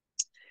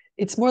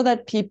 it's more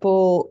that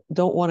people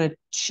don't want to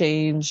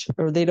change,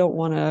 or they don't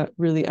want to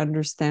really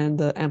understand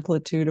the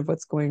amplitude of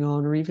what's going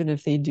on, or even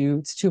if they do,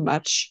 it's too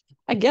much.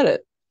 I get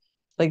it.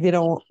 Like, they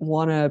don't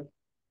want to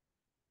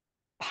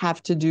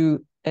have to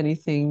do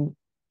anything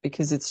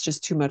because it's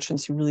just too much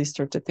once you really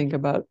start to think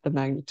about the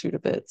magnitude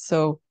of it.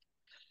 So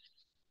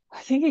I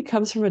think it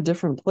comes from a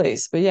different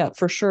place. But yeah,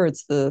 for sure,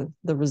 it's the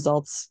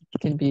results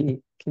can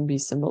be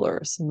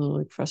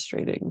similarly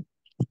frustrating.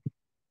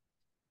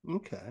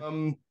 Okay.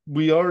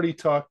 We already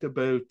talked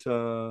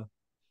about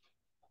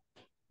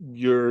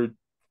your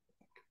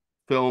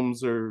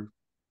films or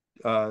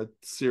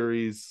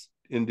series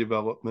in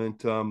development.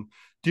 Do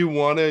you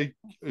want to?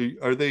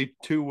 Are they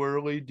too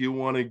early? Do you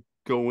want to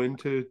go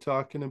into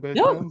talking about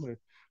Yeah, them?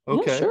 yeah,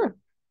 Okay. sure.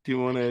 Do you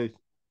want to?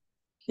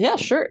 Yeah,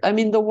 sure. I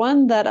mean, the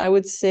one that I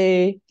would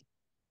say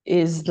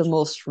is the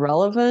most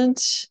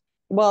relevant,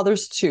 well,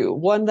 there's two.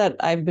 One that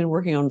I've been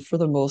working on for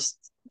the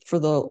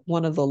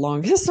one of the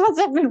longest ones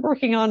I've been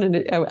working on,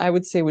 and I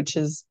would say which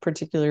is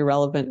particularly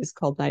relevant, is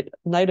called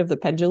Night of the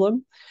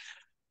Pendulum.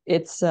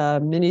 It's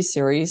a mini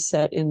series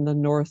set in the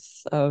north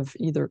of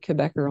either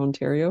Quebec or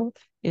Ontario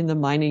in the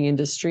mining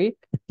industry.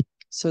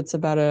 So it's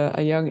about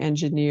a young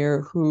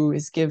engineer who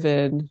is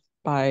given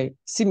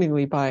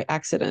seemingly by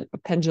accident a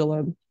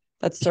pendulum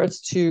that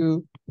starts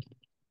to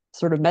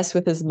sort of mess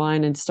with his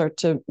mind and start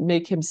to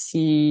make him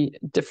see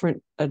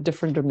a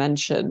different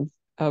dimension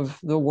of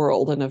the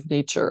world and of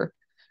nature.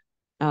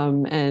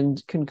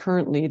 And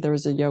concurrently,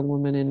 there's a young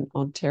woman in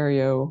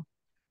Ontario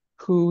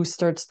who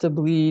starts to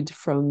bleed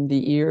from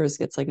the ears,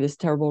 gets like this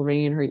terrible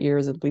ring in her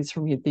ears, it bleeds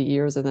from the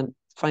ears, and then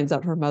finds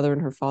out her mother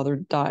and her father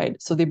died.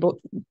 So they both,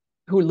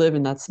 who live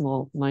in that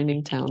small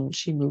mining town,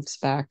 she moves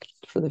back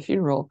for the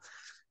funeral.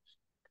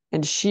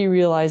 And she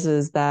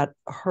realizes that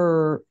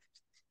I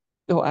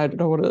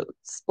don't want to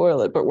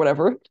spoil it, but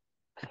whatever,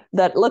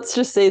 that let's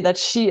just say that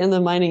she and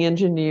the mining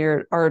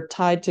engineer are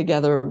tied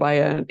together by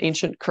an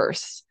ancient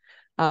curse.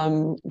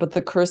 But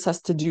the curse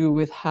has to do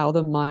with how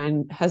the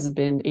mine has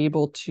been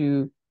able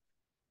to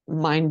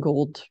mine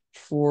gold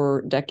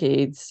for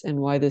decades, and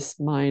why this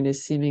mine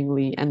is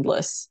seemingly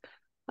endless.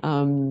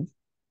 And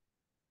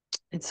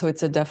so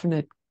it's a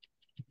definite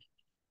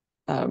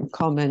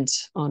comment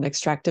on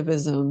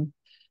extractivism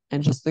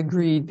and just the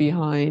greed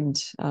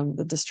behind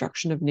the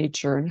destruction of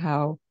nature, and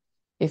how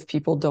if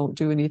people don't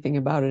do anything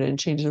about it and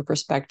change their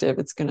perspective,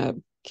 it's going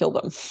to kill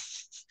them.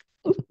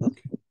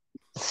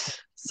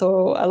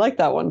 So I like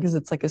that one because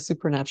it's like a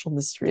supernatural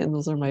mystery, and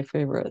those are my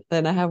favorite.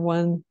 Then I have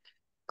one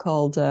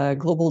called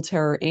Global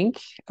Terror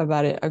Inc.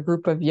 about a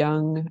group of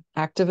young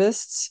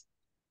activists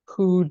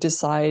who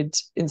decide,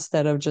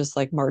 instead of just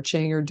like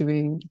marching or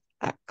doing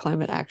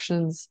climate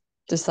actions,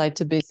 decide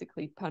to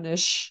basically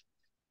punish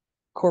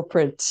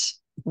corporate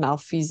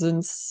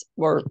malfeasance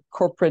or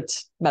corporate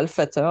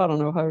malfaiteurs. I don't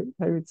know how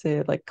I would say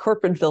it, like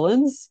corporate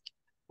villains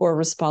who are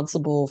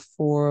responsible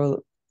for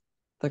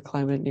the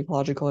climate and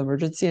ecological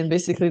emergency. And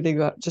basically they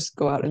just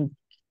go out and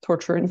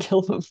torture and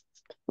kill them.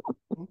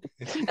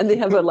 And they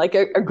have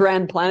a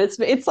grand plan.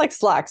 It's like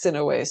Slaxx in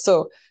a way.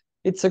 So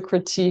it's a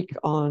critique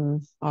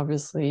on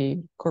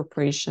obviously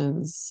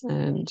corporations,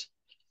 and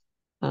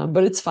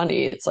but it's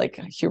funny. It's like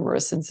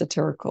humorous and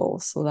satirical.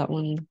 So that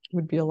one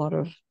would be a lot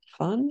of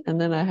fun. And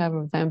then I have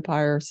a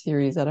vampire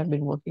series that I've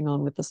been working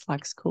on with the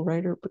Slaxx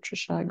co-writer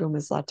Patricia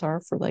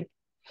Gomez-Latar for like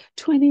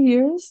 20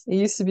 years. It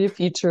used to be a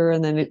feature,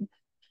 and then it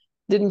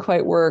didn't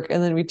quite work,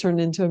 and then we turned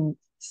into a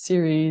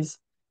series.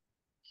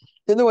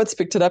 No one's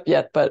picked it up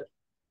yet, but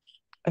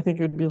I think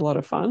it would be a lot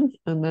of fun.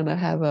 And then I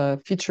have a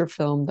feature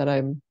film that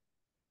I'm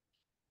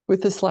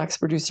with the Slaxx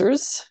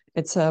producers.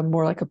 It's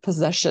more like a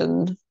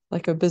possession,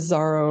 like a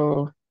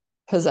bizarro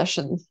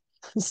possession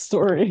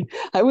story.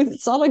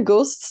 It's not a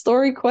ghost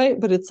story quite,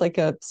 but it's like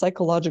a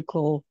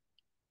psychological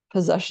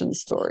possession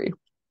story.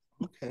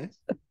 Okay.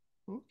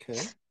 Okay.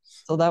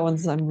 So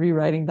I'm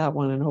rewriting that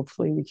one, and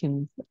hopefully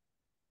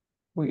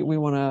we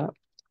want to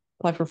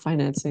apply for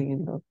financing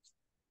in the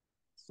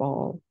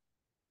fall.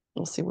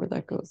 We'll see where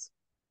that goes.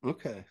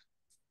 Okay.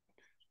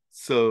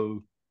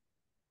 So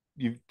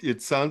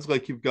it sounds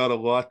like you've got a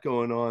lot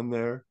going on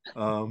there.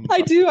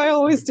 I do. I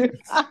always do.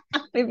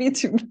 Maybe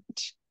too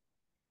much.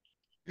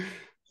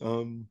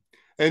 And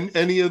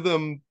any of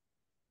them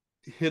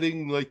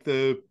hitting like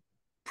the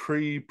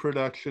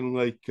pre-production,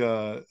 like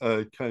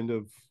kind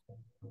of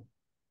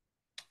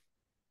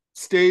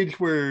stage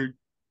where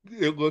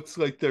it looks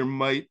like there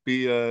might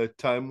be a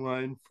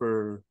timeline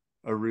for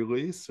a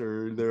release,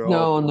 or they're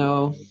all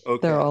No. They're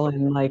okay? all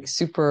in like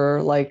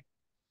super, like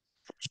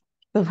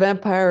the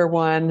vampire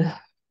one,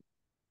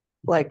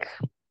 like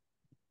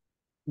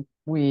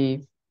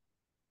we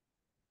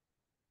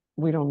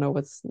don't know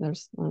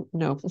there's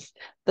no.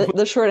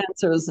 The short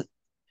answer is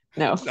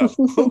no. No.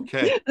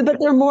 Okay. But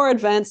they're more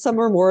advanced. Some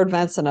are more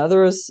advanced than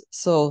others.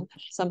 So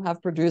some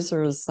have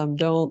producers, some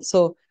don't.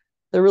 So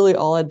they're really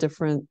all at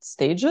different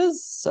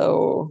stages.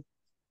 So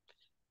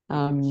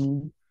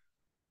and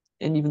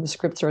even the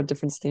scripts are at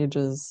different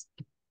stages.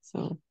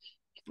 So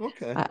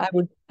Okay. I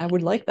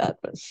would like that,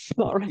 but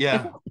not right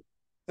Yeah. now.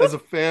 As a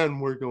fan,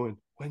 we're going,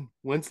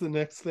 when's the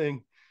next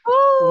thing?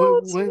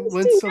 Oh, it's nice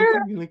When's to hear.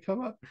 something gonna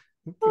come up?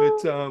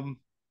 But Oh.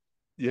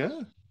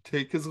 yeah,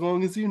 take as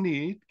long as you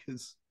need,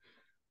 because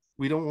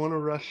we don't want to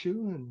rush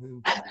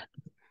you.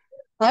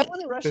 I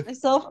want to rush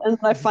myself, and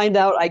I find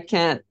out I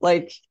can't.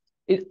 Like,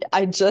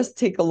 I just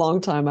take a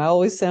long time. I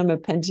always say I'm a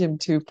Pentium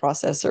 2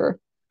 processor.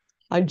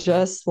 I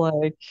just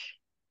like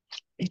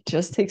it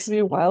just takes me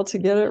a while to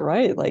get it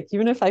right. Like,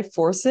 even if I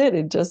force it,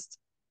 it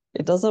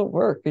doesn't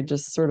work. It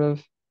just sort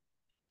of,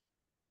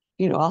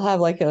 I'll have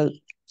like a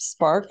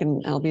spark,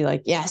 and I'll be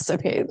like, yes,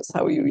 okay, that's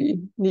how we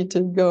need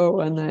to go.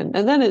 And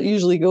then it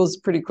usually goes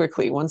pretty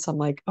quickly once I'm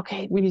like,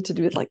 okay, we need to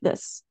do it like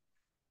this.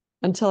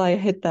 Until I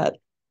hit that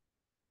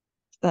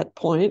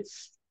point,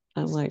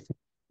 I'm like,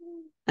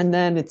 and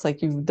then it's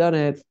like you've done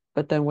it,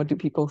 but then what do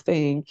people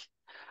think?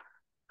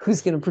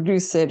 Who's going to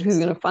produce it? Who's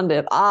going to fund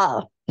it?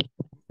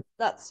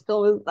 That's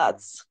film is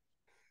that's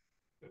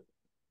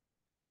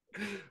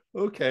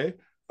Okay.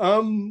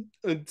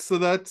 So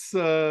that's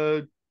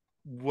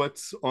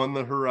what's on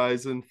the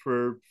horizon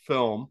for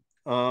film.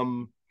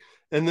 And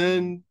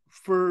then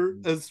for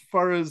as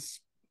far as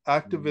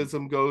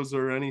activism goes,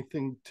 or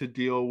anything to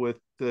deal with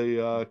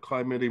the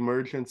climate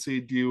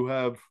emergency, do you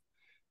have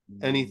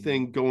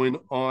anything going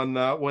on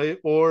that way,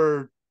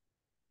 or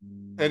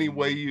any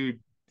way you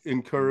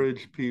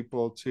encourage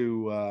people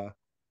to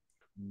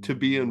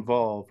be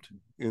involved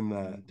in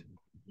that?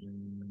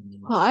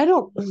 well, I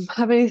don't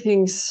have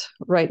anything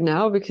right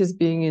now because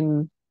being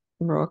in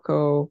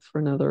Morocco for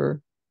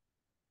another,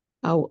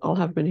 I'll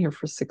have been here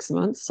for 6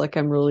 months. Like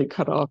I'm really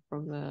cut off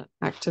from the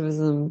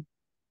activism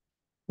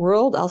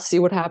world. I'll see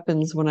what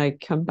happens when I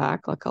come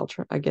back. Like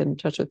I get in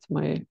touch with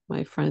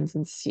my friends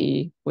and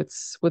see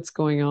what's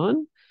going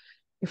on.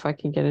 If I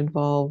can get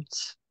involved,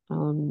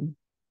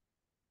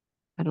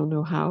 I don't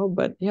know how,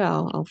 but yeah,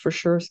 I'll for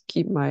sure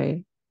keep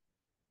my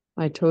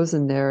toes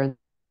in there.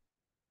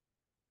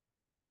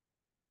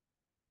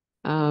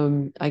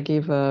 And I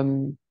gave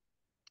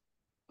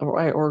or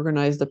I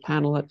organized a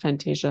panel at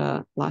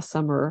Fantasia last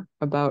summer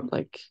about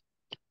like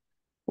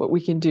what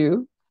we can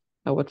do,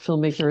 what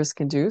filmmakers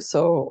can do.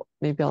 So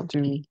maybe I'll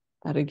do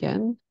that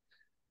again.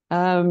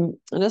 And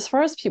as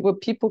far as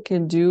what people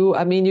can do,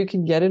 I mean, you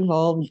can get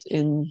involved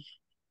in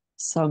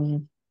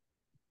some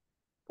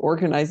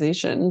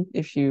organization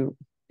if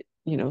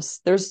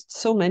there's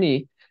so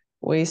many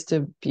ways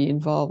to be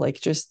involved,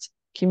 like just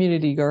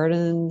community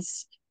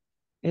gardens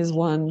is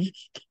one.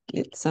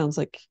 It sounds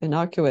like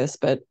innocuous,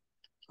 but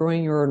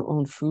growing your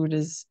own food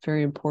is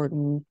very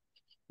important.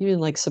 Even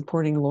like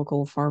supporting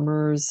local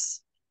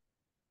farmers,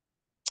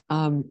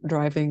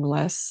 driving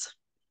less,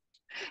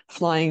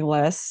 flying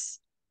less,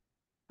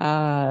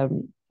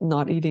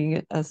 not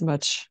eating as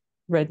much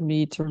red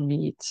meat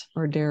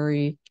or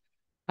dairy,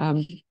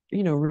 um,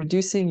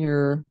 reducing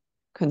your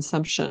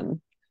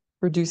consumption,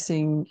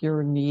 reducing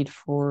your need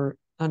for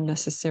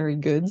unnecessary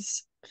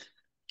goods.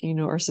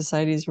 Our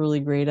society is really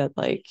great at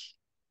like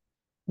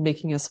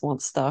making us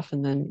want stuff,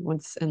 and then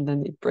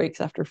it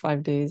breaks after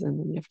 5 days, and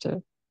then you have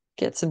to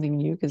get something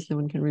new because no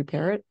one can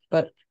repair it.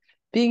 But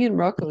being in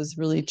Morocco has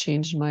really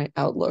changed my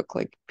outlook.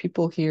 Like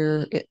people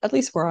here, at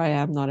least where I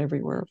am, not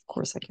everywhere, of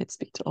course, I can't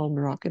speak to all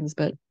Moroccans,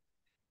 but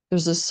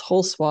there's this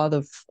whole swath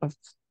of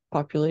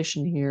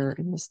population here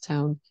in this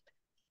town.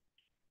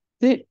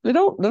 They're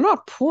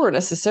not poor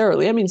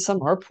necessarily. I mean,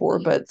 some are poor,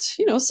 but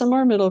some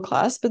are middle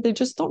class, but they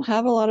just don't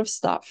have a lot of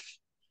stuff.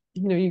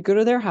 You go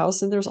to their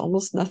house and there's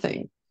almost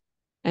nothing.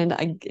 And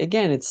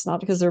again, it's not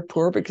because they're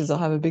poor, because they'll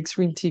have a big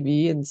screen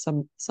TV, and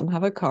some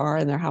have a car,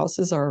 and their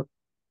houses are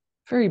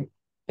very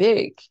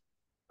big,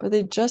 but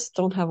they just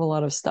don't have a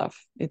lot of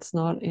stuff. It's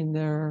not in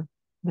their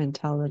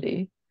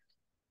mentality.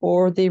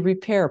 or they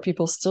repair.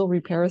 People still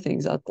repair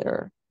things out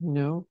there,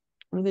 or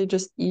they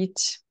just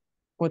eat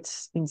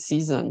what's in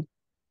season.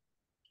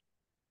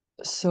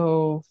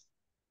 So,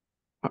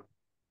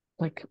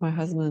 like, my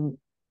husband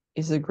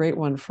is a great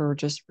one for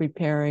just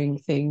repairing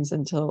things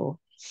until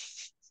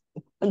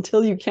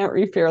you can't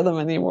repair them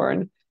anymore.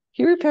 And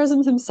he repairs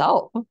them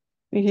himself. I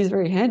mean, he's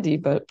very handy,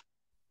 but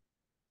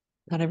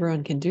not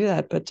everyone can do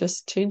that. But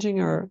just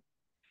changing our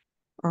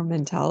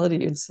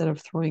mentality, instead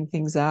of throwing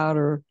things out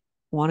or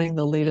wanting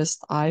the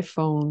latest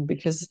iPhone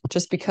because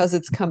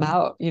it's come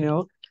out,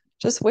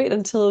 just wait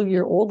until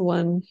your old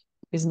one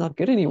is not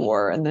good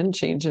anymore and then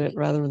change it,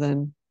 rather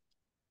than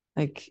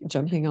like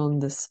jumping on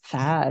this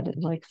fad.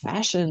 Like,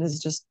 fashion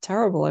is just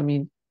terrible. I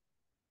mean,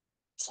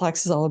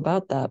 Slaxx is all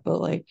about that, but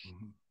like,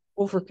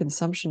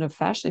 overconsumption of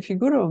fashion. If you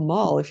go to a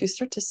mall, if you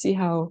start to see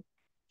how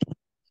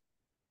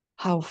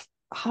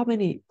how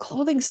many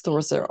clothing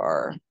stores there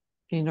are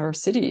in our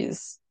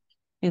cities,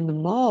 in the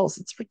malls,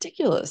 it's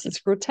ridiculous. It's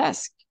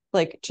grotesque.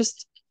 Like,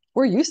 just,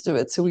 we're used to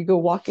it. So we go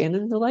walk in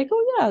and they're like,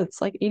 oh yeah,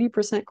 it's like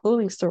 80%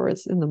 clothing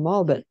stores in the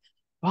mall, but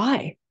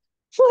why?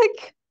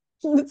 Like,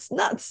 it's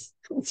nuts.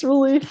 It's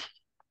really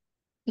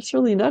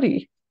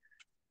nutty.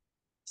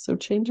 So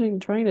trying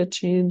to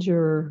change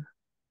your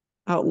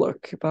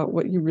outlook about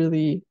what you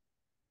really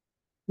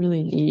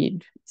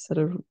need instead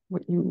of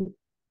what you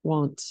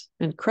want.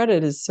 And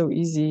credit has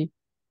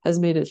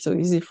made it so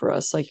easy for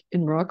us. Like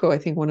in Morocco, I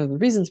think one of the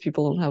reasons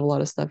people don't have a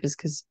lot of stuff is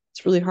because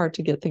it's really hard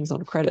to get things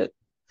on credit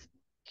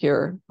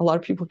here. A lot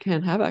of people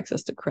can't have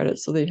access to credit,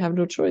 so they have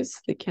no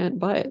choice. They can't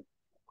buy it.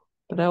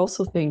 But I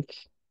also think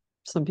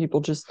some people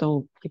just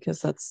don't, because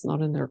that's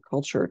not in their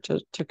culture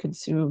to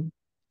consume,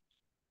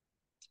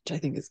 which I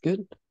think is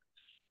good.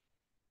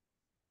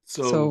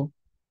 So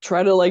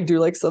try to like do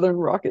like Southern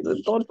Rockets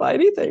and don't buy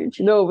anything,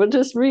 but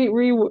just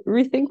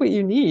rethink what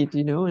you need,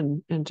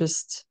 and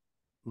just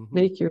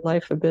make your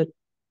life a bit.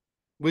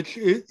 Which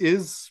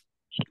is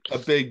a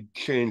big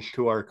change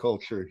to our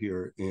culture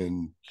here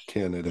in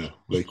Canada.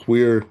 Like,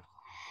 we're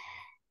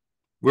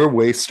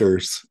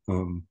wasters.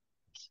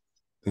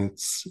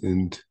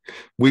 And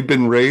we've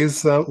been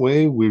raised that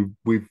way.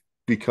 We've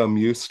become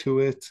used to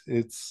it.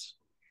 It's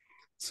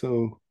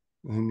so,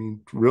 I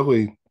mean,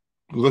 really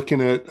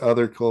looking at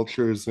other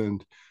cultures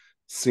and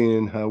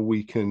seeing how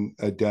we can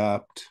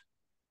adapt.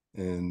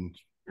 And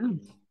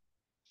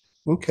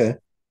okay.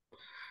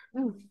 I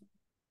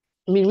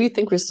mean, we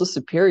think we're so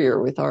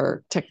superior with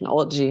our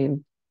technology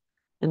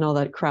and all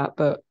that crap,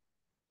 but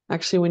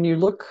actually when you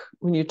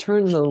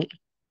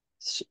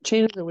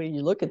change the way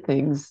you look at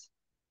things,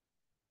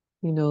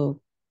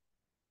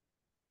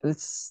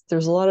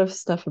 there's a lot of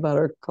stuff about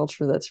our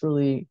culture that's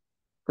really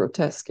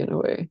grotesque in a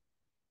way,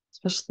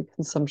 especially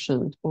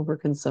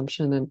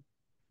overconsumption, and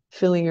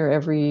filling your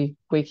every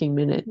waking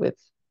minute with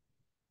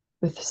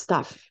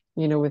stuff,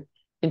 with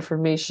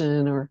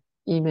information or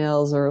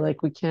emails, or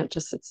like, we can't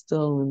just sit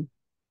still and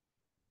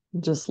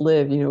just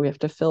live. We have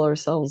to fill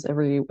ourselves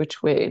every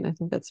which way, and I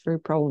think that's very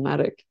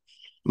problematic.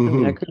 I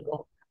mean, I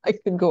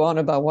could go on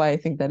about why I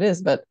think that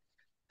is, but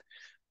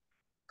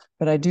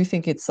I do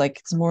think it's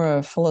more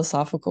a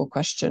philosophical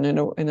question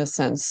in a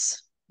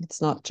sense.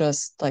 It's not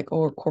just like,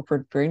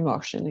 corporate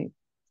brainwashing.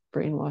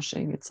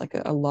 It's like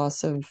a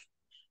loss of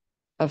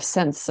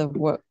sense of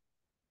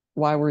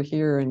why we're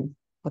here and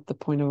what the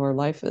point of our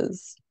life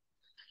is.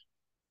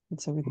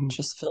 And so we can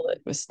just fill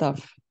it with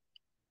stuff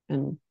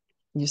and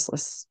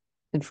useless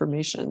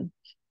information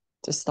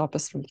to stop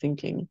us from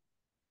thinking.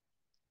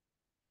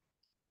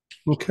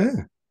 Okay.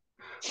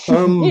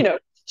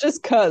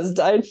 Just cause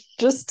I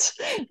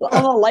just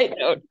on a light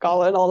note,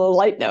 call it on a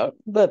light note,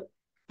 but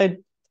I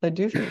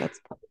do think that's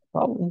part of the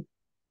problem.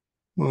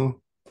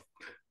 Well,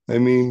 I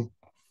mean,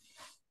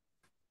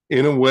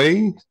 in a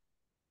way,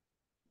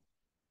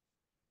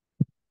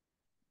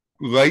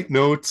 light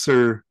notes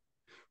are,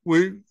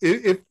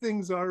 if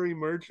things are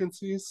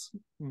emergencies,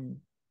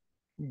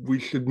 we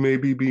should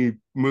maybe be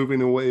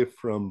moving away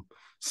from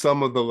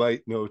some of the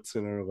light notes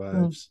in our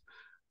lives.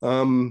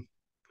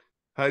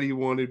 How do you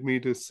wanted me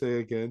to say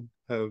again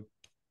how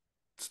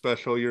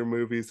special your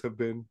movies have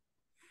been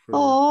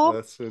for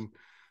us? And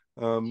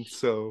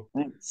so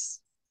thanks.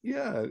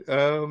 Yeah.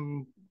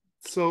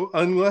 So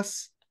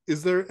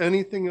is there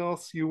anything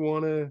else you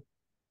want to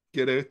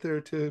get out there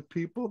to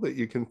people that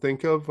you can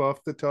think of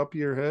off the top of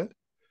your head?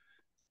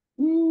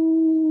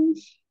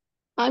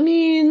 I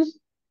mean,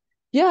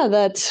 yeah,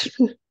 that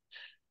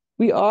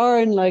we are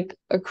in like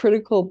a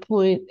critical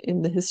point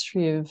in the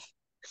history of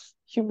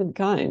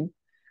humankind,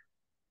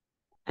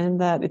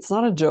 and that it's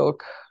not a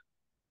joke.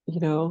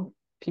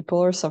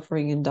 People are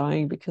suffering and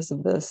dying because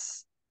of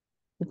this.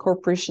 The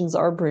corporations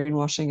are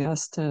brainwashing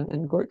us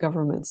and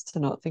governments to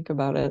not think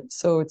about it.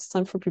 So it's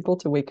time for people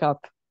to wake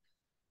up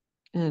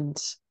and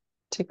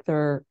take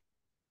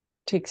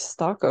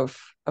stock of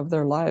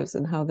their lives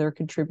and how they're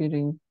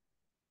contributing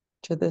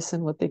to this,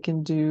 and what they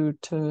can do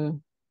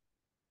to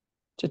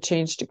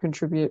change, to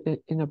contribute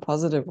in a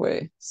positive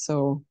way.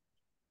 So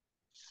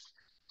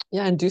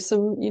yeah, and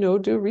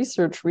do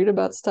research, read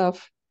about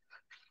stuff.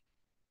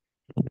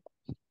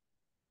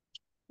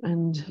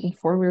 and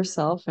inform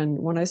yourself. And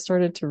when I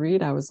started to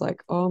read, I was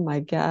like, oh my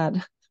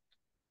God,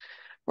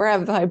 where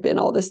have I been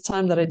all this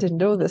time that I didn't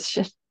know this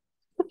shit?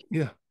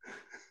 Yeah.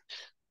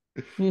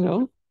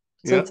 So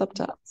Yeah. it's up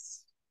to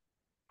us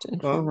to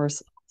inform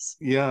ourselves.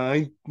 Yeah,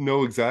 I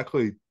know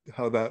exactly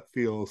how that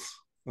feels.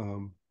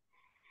 Um,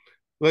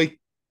 like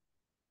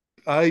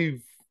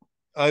I've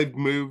I've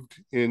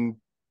moved in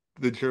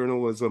the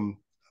journalism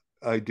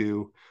I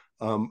do.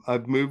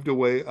 I've moved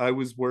away. I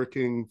was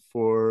working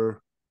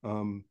for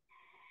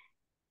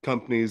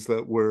companies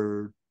that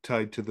were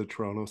tied to the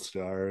Toronto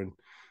Star and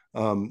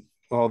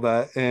all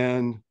that,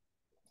 and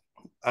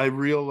I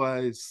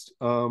realized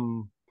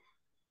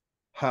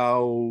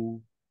how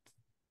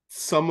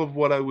some of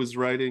what I was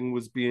writing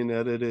was being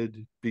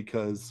edited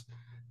because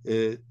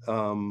it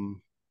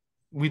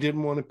we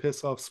didn't want to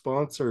piss off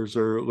sponsors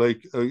or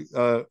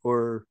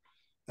or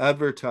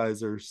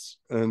advertisers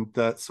and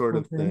that sort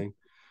of Okay. thing.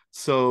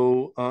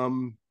 So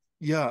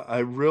yeah, I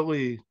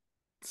really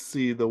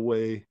see the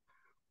way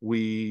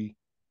we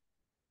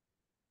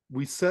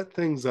we set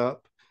things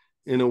up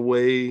in a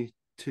way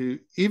to,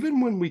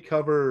 even when we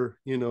cover,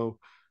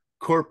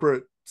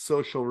 corporate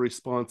social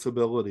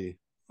responsibility,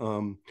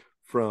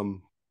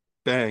 from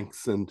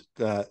banks and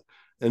that,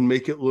 and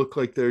make it look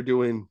like they're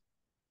doing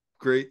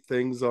great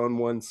things on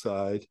one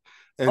side,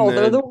 and Oh,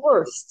 they're the then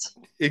worst.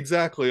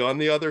 exactly on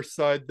the other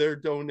side they're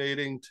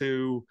donating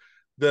to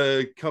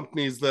the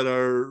companies that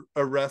are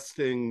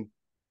arresting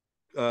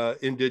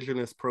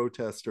indigenous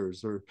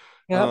protesters, or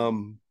Yep.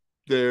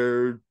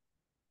 they're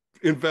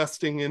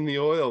investing in the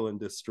oil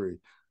industry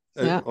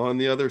Yeah. on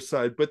the other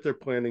side, but they're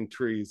planting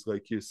trees,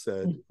 like you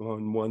said,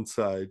 on one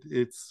side.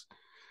 It's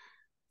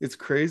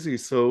crazy.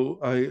 So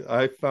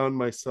I found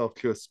myself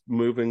just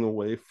moving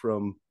away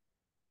from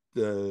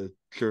the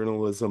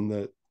journalism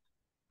that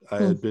I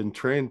Hmm. had been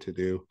trained to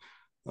do,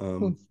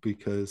 Hmm.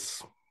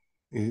 because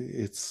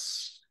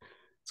it's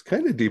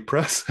kind of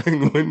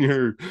depressing when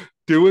you're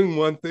doing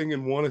one thing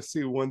and want to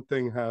see one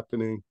thing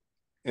happening,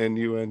 and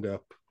you end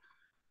up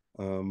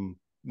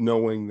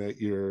knowing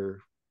that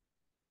you're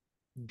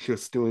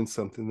just doing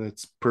something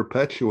that's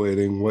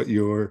perpetuating what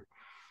you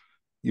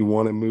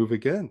want to move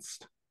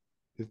against.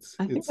 it's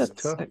I think it's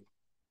that's tough.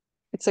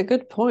 it's a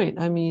good point.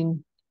 I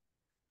mean,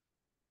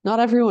 not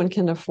everyone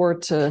can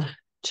afford to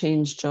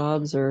change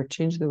jobs or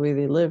change the way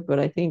they live, but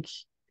I think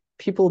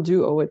people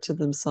do owe it to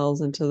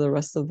themselves and to the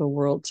rest of the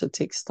world to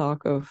take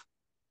stock of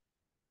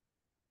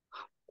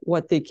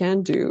what they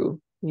can do.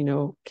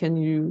 Can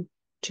you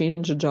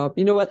change a job?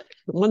 You know what?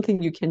 One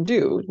thing you can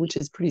do, which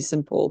is pretty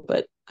simple,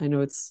 but I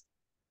know it's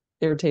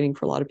irritating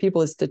for a lot of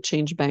people, is to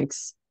change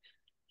banks,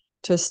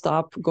 to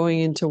stop going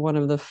into one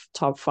of the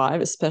top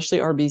five, especially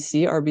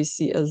RBC.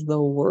 RBC is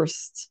the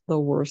worst, the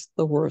worst,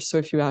 the worst. So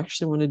if you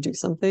actually want to do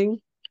something,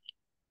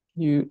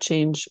 you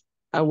change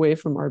away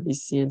from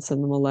RBC and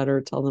send them a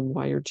letter, tell them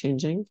why you're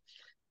changing.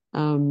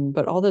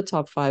 But all the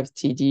top five,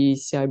 TD,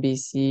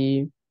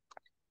 CIBC,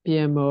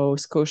 BMO,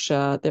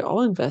 Scotia, they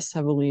all invest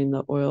heavily in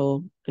the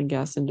oil and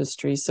gas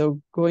industry.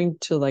 So going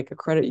to like a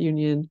credit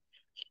union,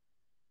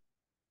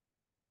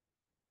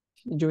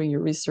 doing your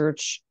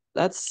research,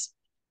 that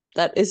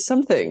is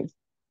something.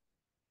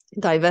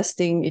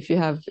 Divesting, if you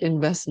have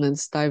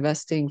investments,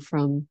 divesting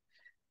from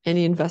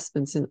any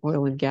investments in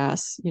oil and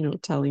gas,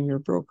 telling your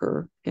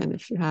broker, again,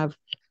 if you're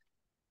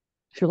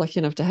lucky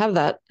enough to have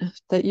that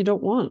you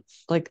don't want,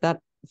 like that.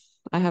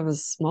 I have a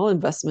small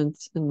investment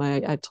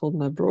I told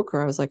my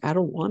broker, I was like, I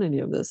don't want any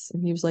of this.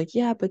 And he was like,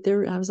 yeah, but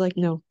I was like,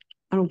 no,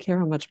 I don't care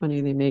how much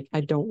money they make.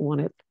 I don't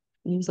want it.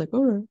 And he was like,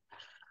 all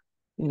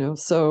right.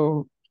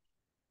 So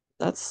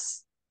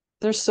that's,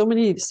 there's so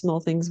many small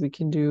things we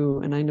can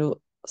do. And I know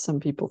some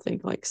people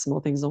think like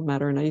small things don't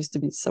matter. And I used to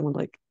be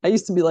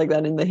like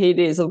that in the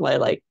heydays of my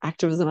like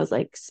activism. I was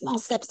like, small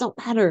steps don't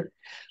matter,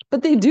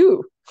 but they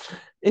do.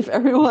 If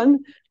everyone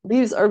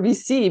leaves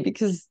RBC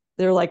because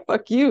they're like,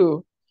 fuck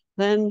you,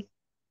 then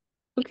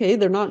okay,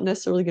 they're not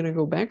necessarily going to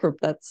go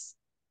bankrupt.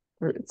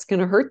 Or it's going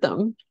to hurt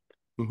them.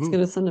 It's Mm-hmm.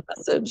 going to send a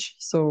message.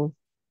 So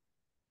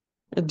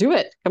do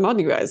it. Come on,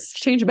 you guys,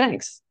 change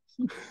banks.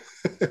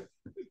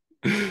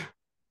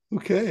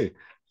 Okay.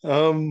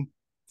 um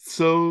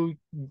so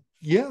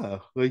yeah,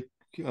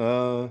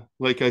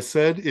 like I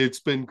said, it's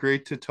been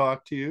great to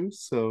talk to you,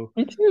 so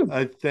Me too.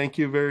 I thank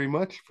you very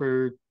much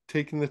for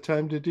taking the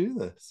time to do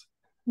this.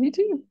 Me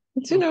too.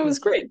 Me too. No, it Okay. was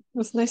great. It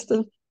was nice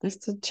to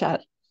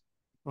chat.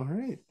 All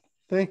right.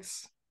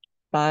 Thanks.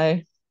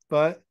 Bye.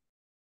 Bye.